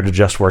 compared to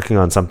just working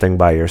on something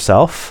by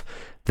yourself.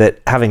 That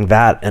having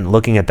that and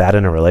looking at that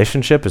in a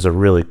relationship is a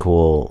really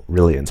cool,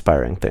 really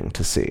inspiring thing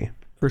to see.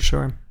 For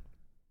sure.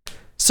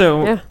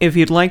 So if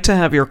you'd like to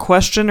have your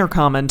question or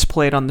comment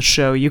played on the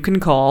show, you can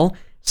call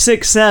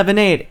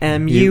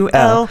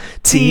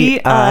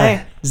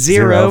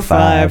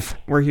 678-MULTI-05.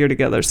 We're here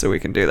together so we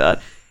can do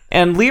that.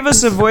 And leave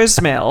us a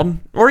voicemail,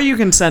 or you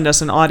can send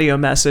us an audio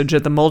message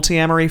at the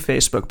Multiamory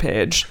Facebook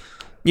page.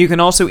 You can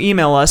also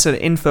email us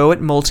at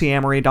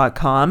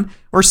info@multiamory.com,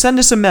 or send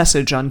us a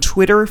message on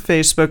Twitter,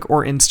 Facebook,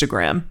 or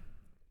Instagram.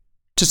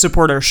 To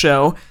support our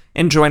show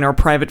and join our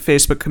private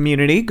Facebook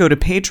community, go to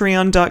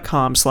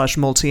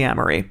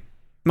patreon.com/multiamory.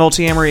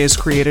 Multiamory is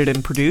created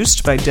and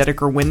produced by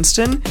Dedeker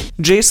Winston,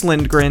 Jace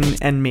Lindgren,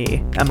 and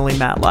me, Emily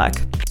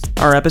Matlack.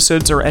 Our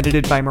episodes are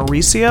edited by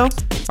Mauricio.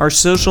 Our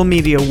social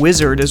media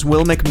wizard is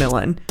Will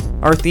McMillan.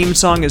 Our theme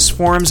song is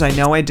Forms I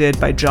Know I Did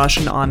by Josh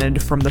and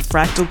Anand from the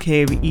Fractal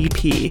Cave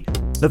EP.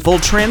 The full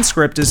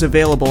transcript is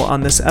available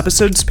on this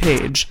episode's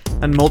page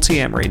on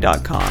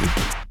multiamory.com.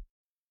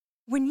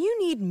 When you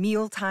need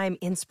mealtime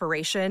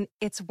inspiration,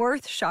 it's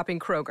worth shopping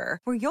Kroger,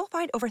 where you'll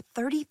find over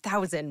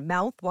 30,000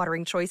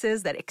 mouth-watering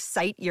choices that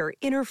excite your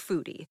inner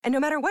foodie. And no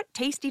matter what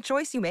tasty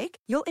choice you make,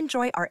 you'll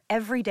enjoy our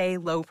everyday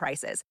low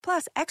prices,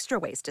 plus extra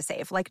ways to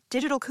save, like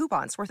digital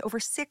coupons worth over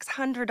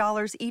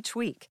 $600 each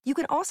week. You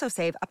can also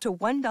save up to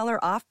 $1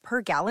 off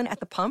per gallon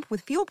at the pump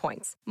with fuel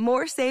points.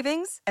 More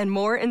savings and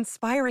more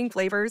inspiring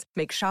flavors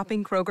make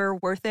shopping Kroger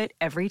worth it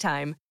every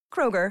time.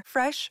 Kroger,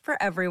 fresh for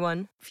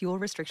everyone. Fuel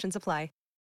restrictions apply.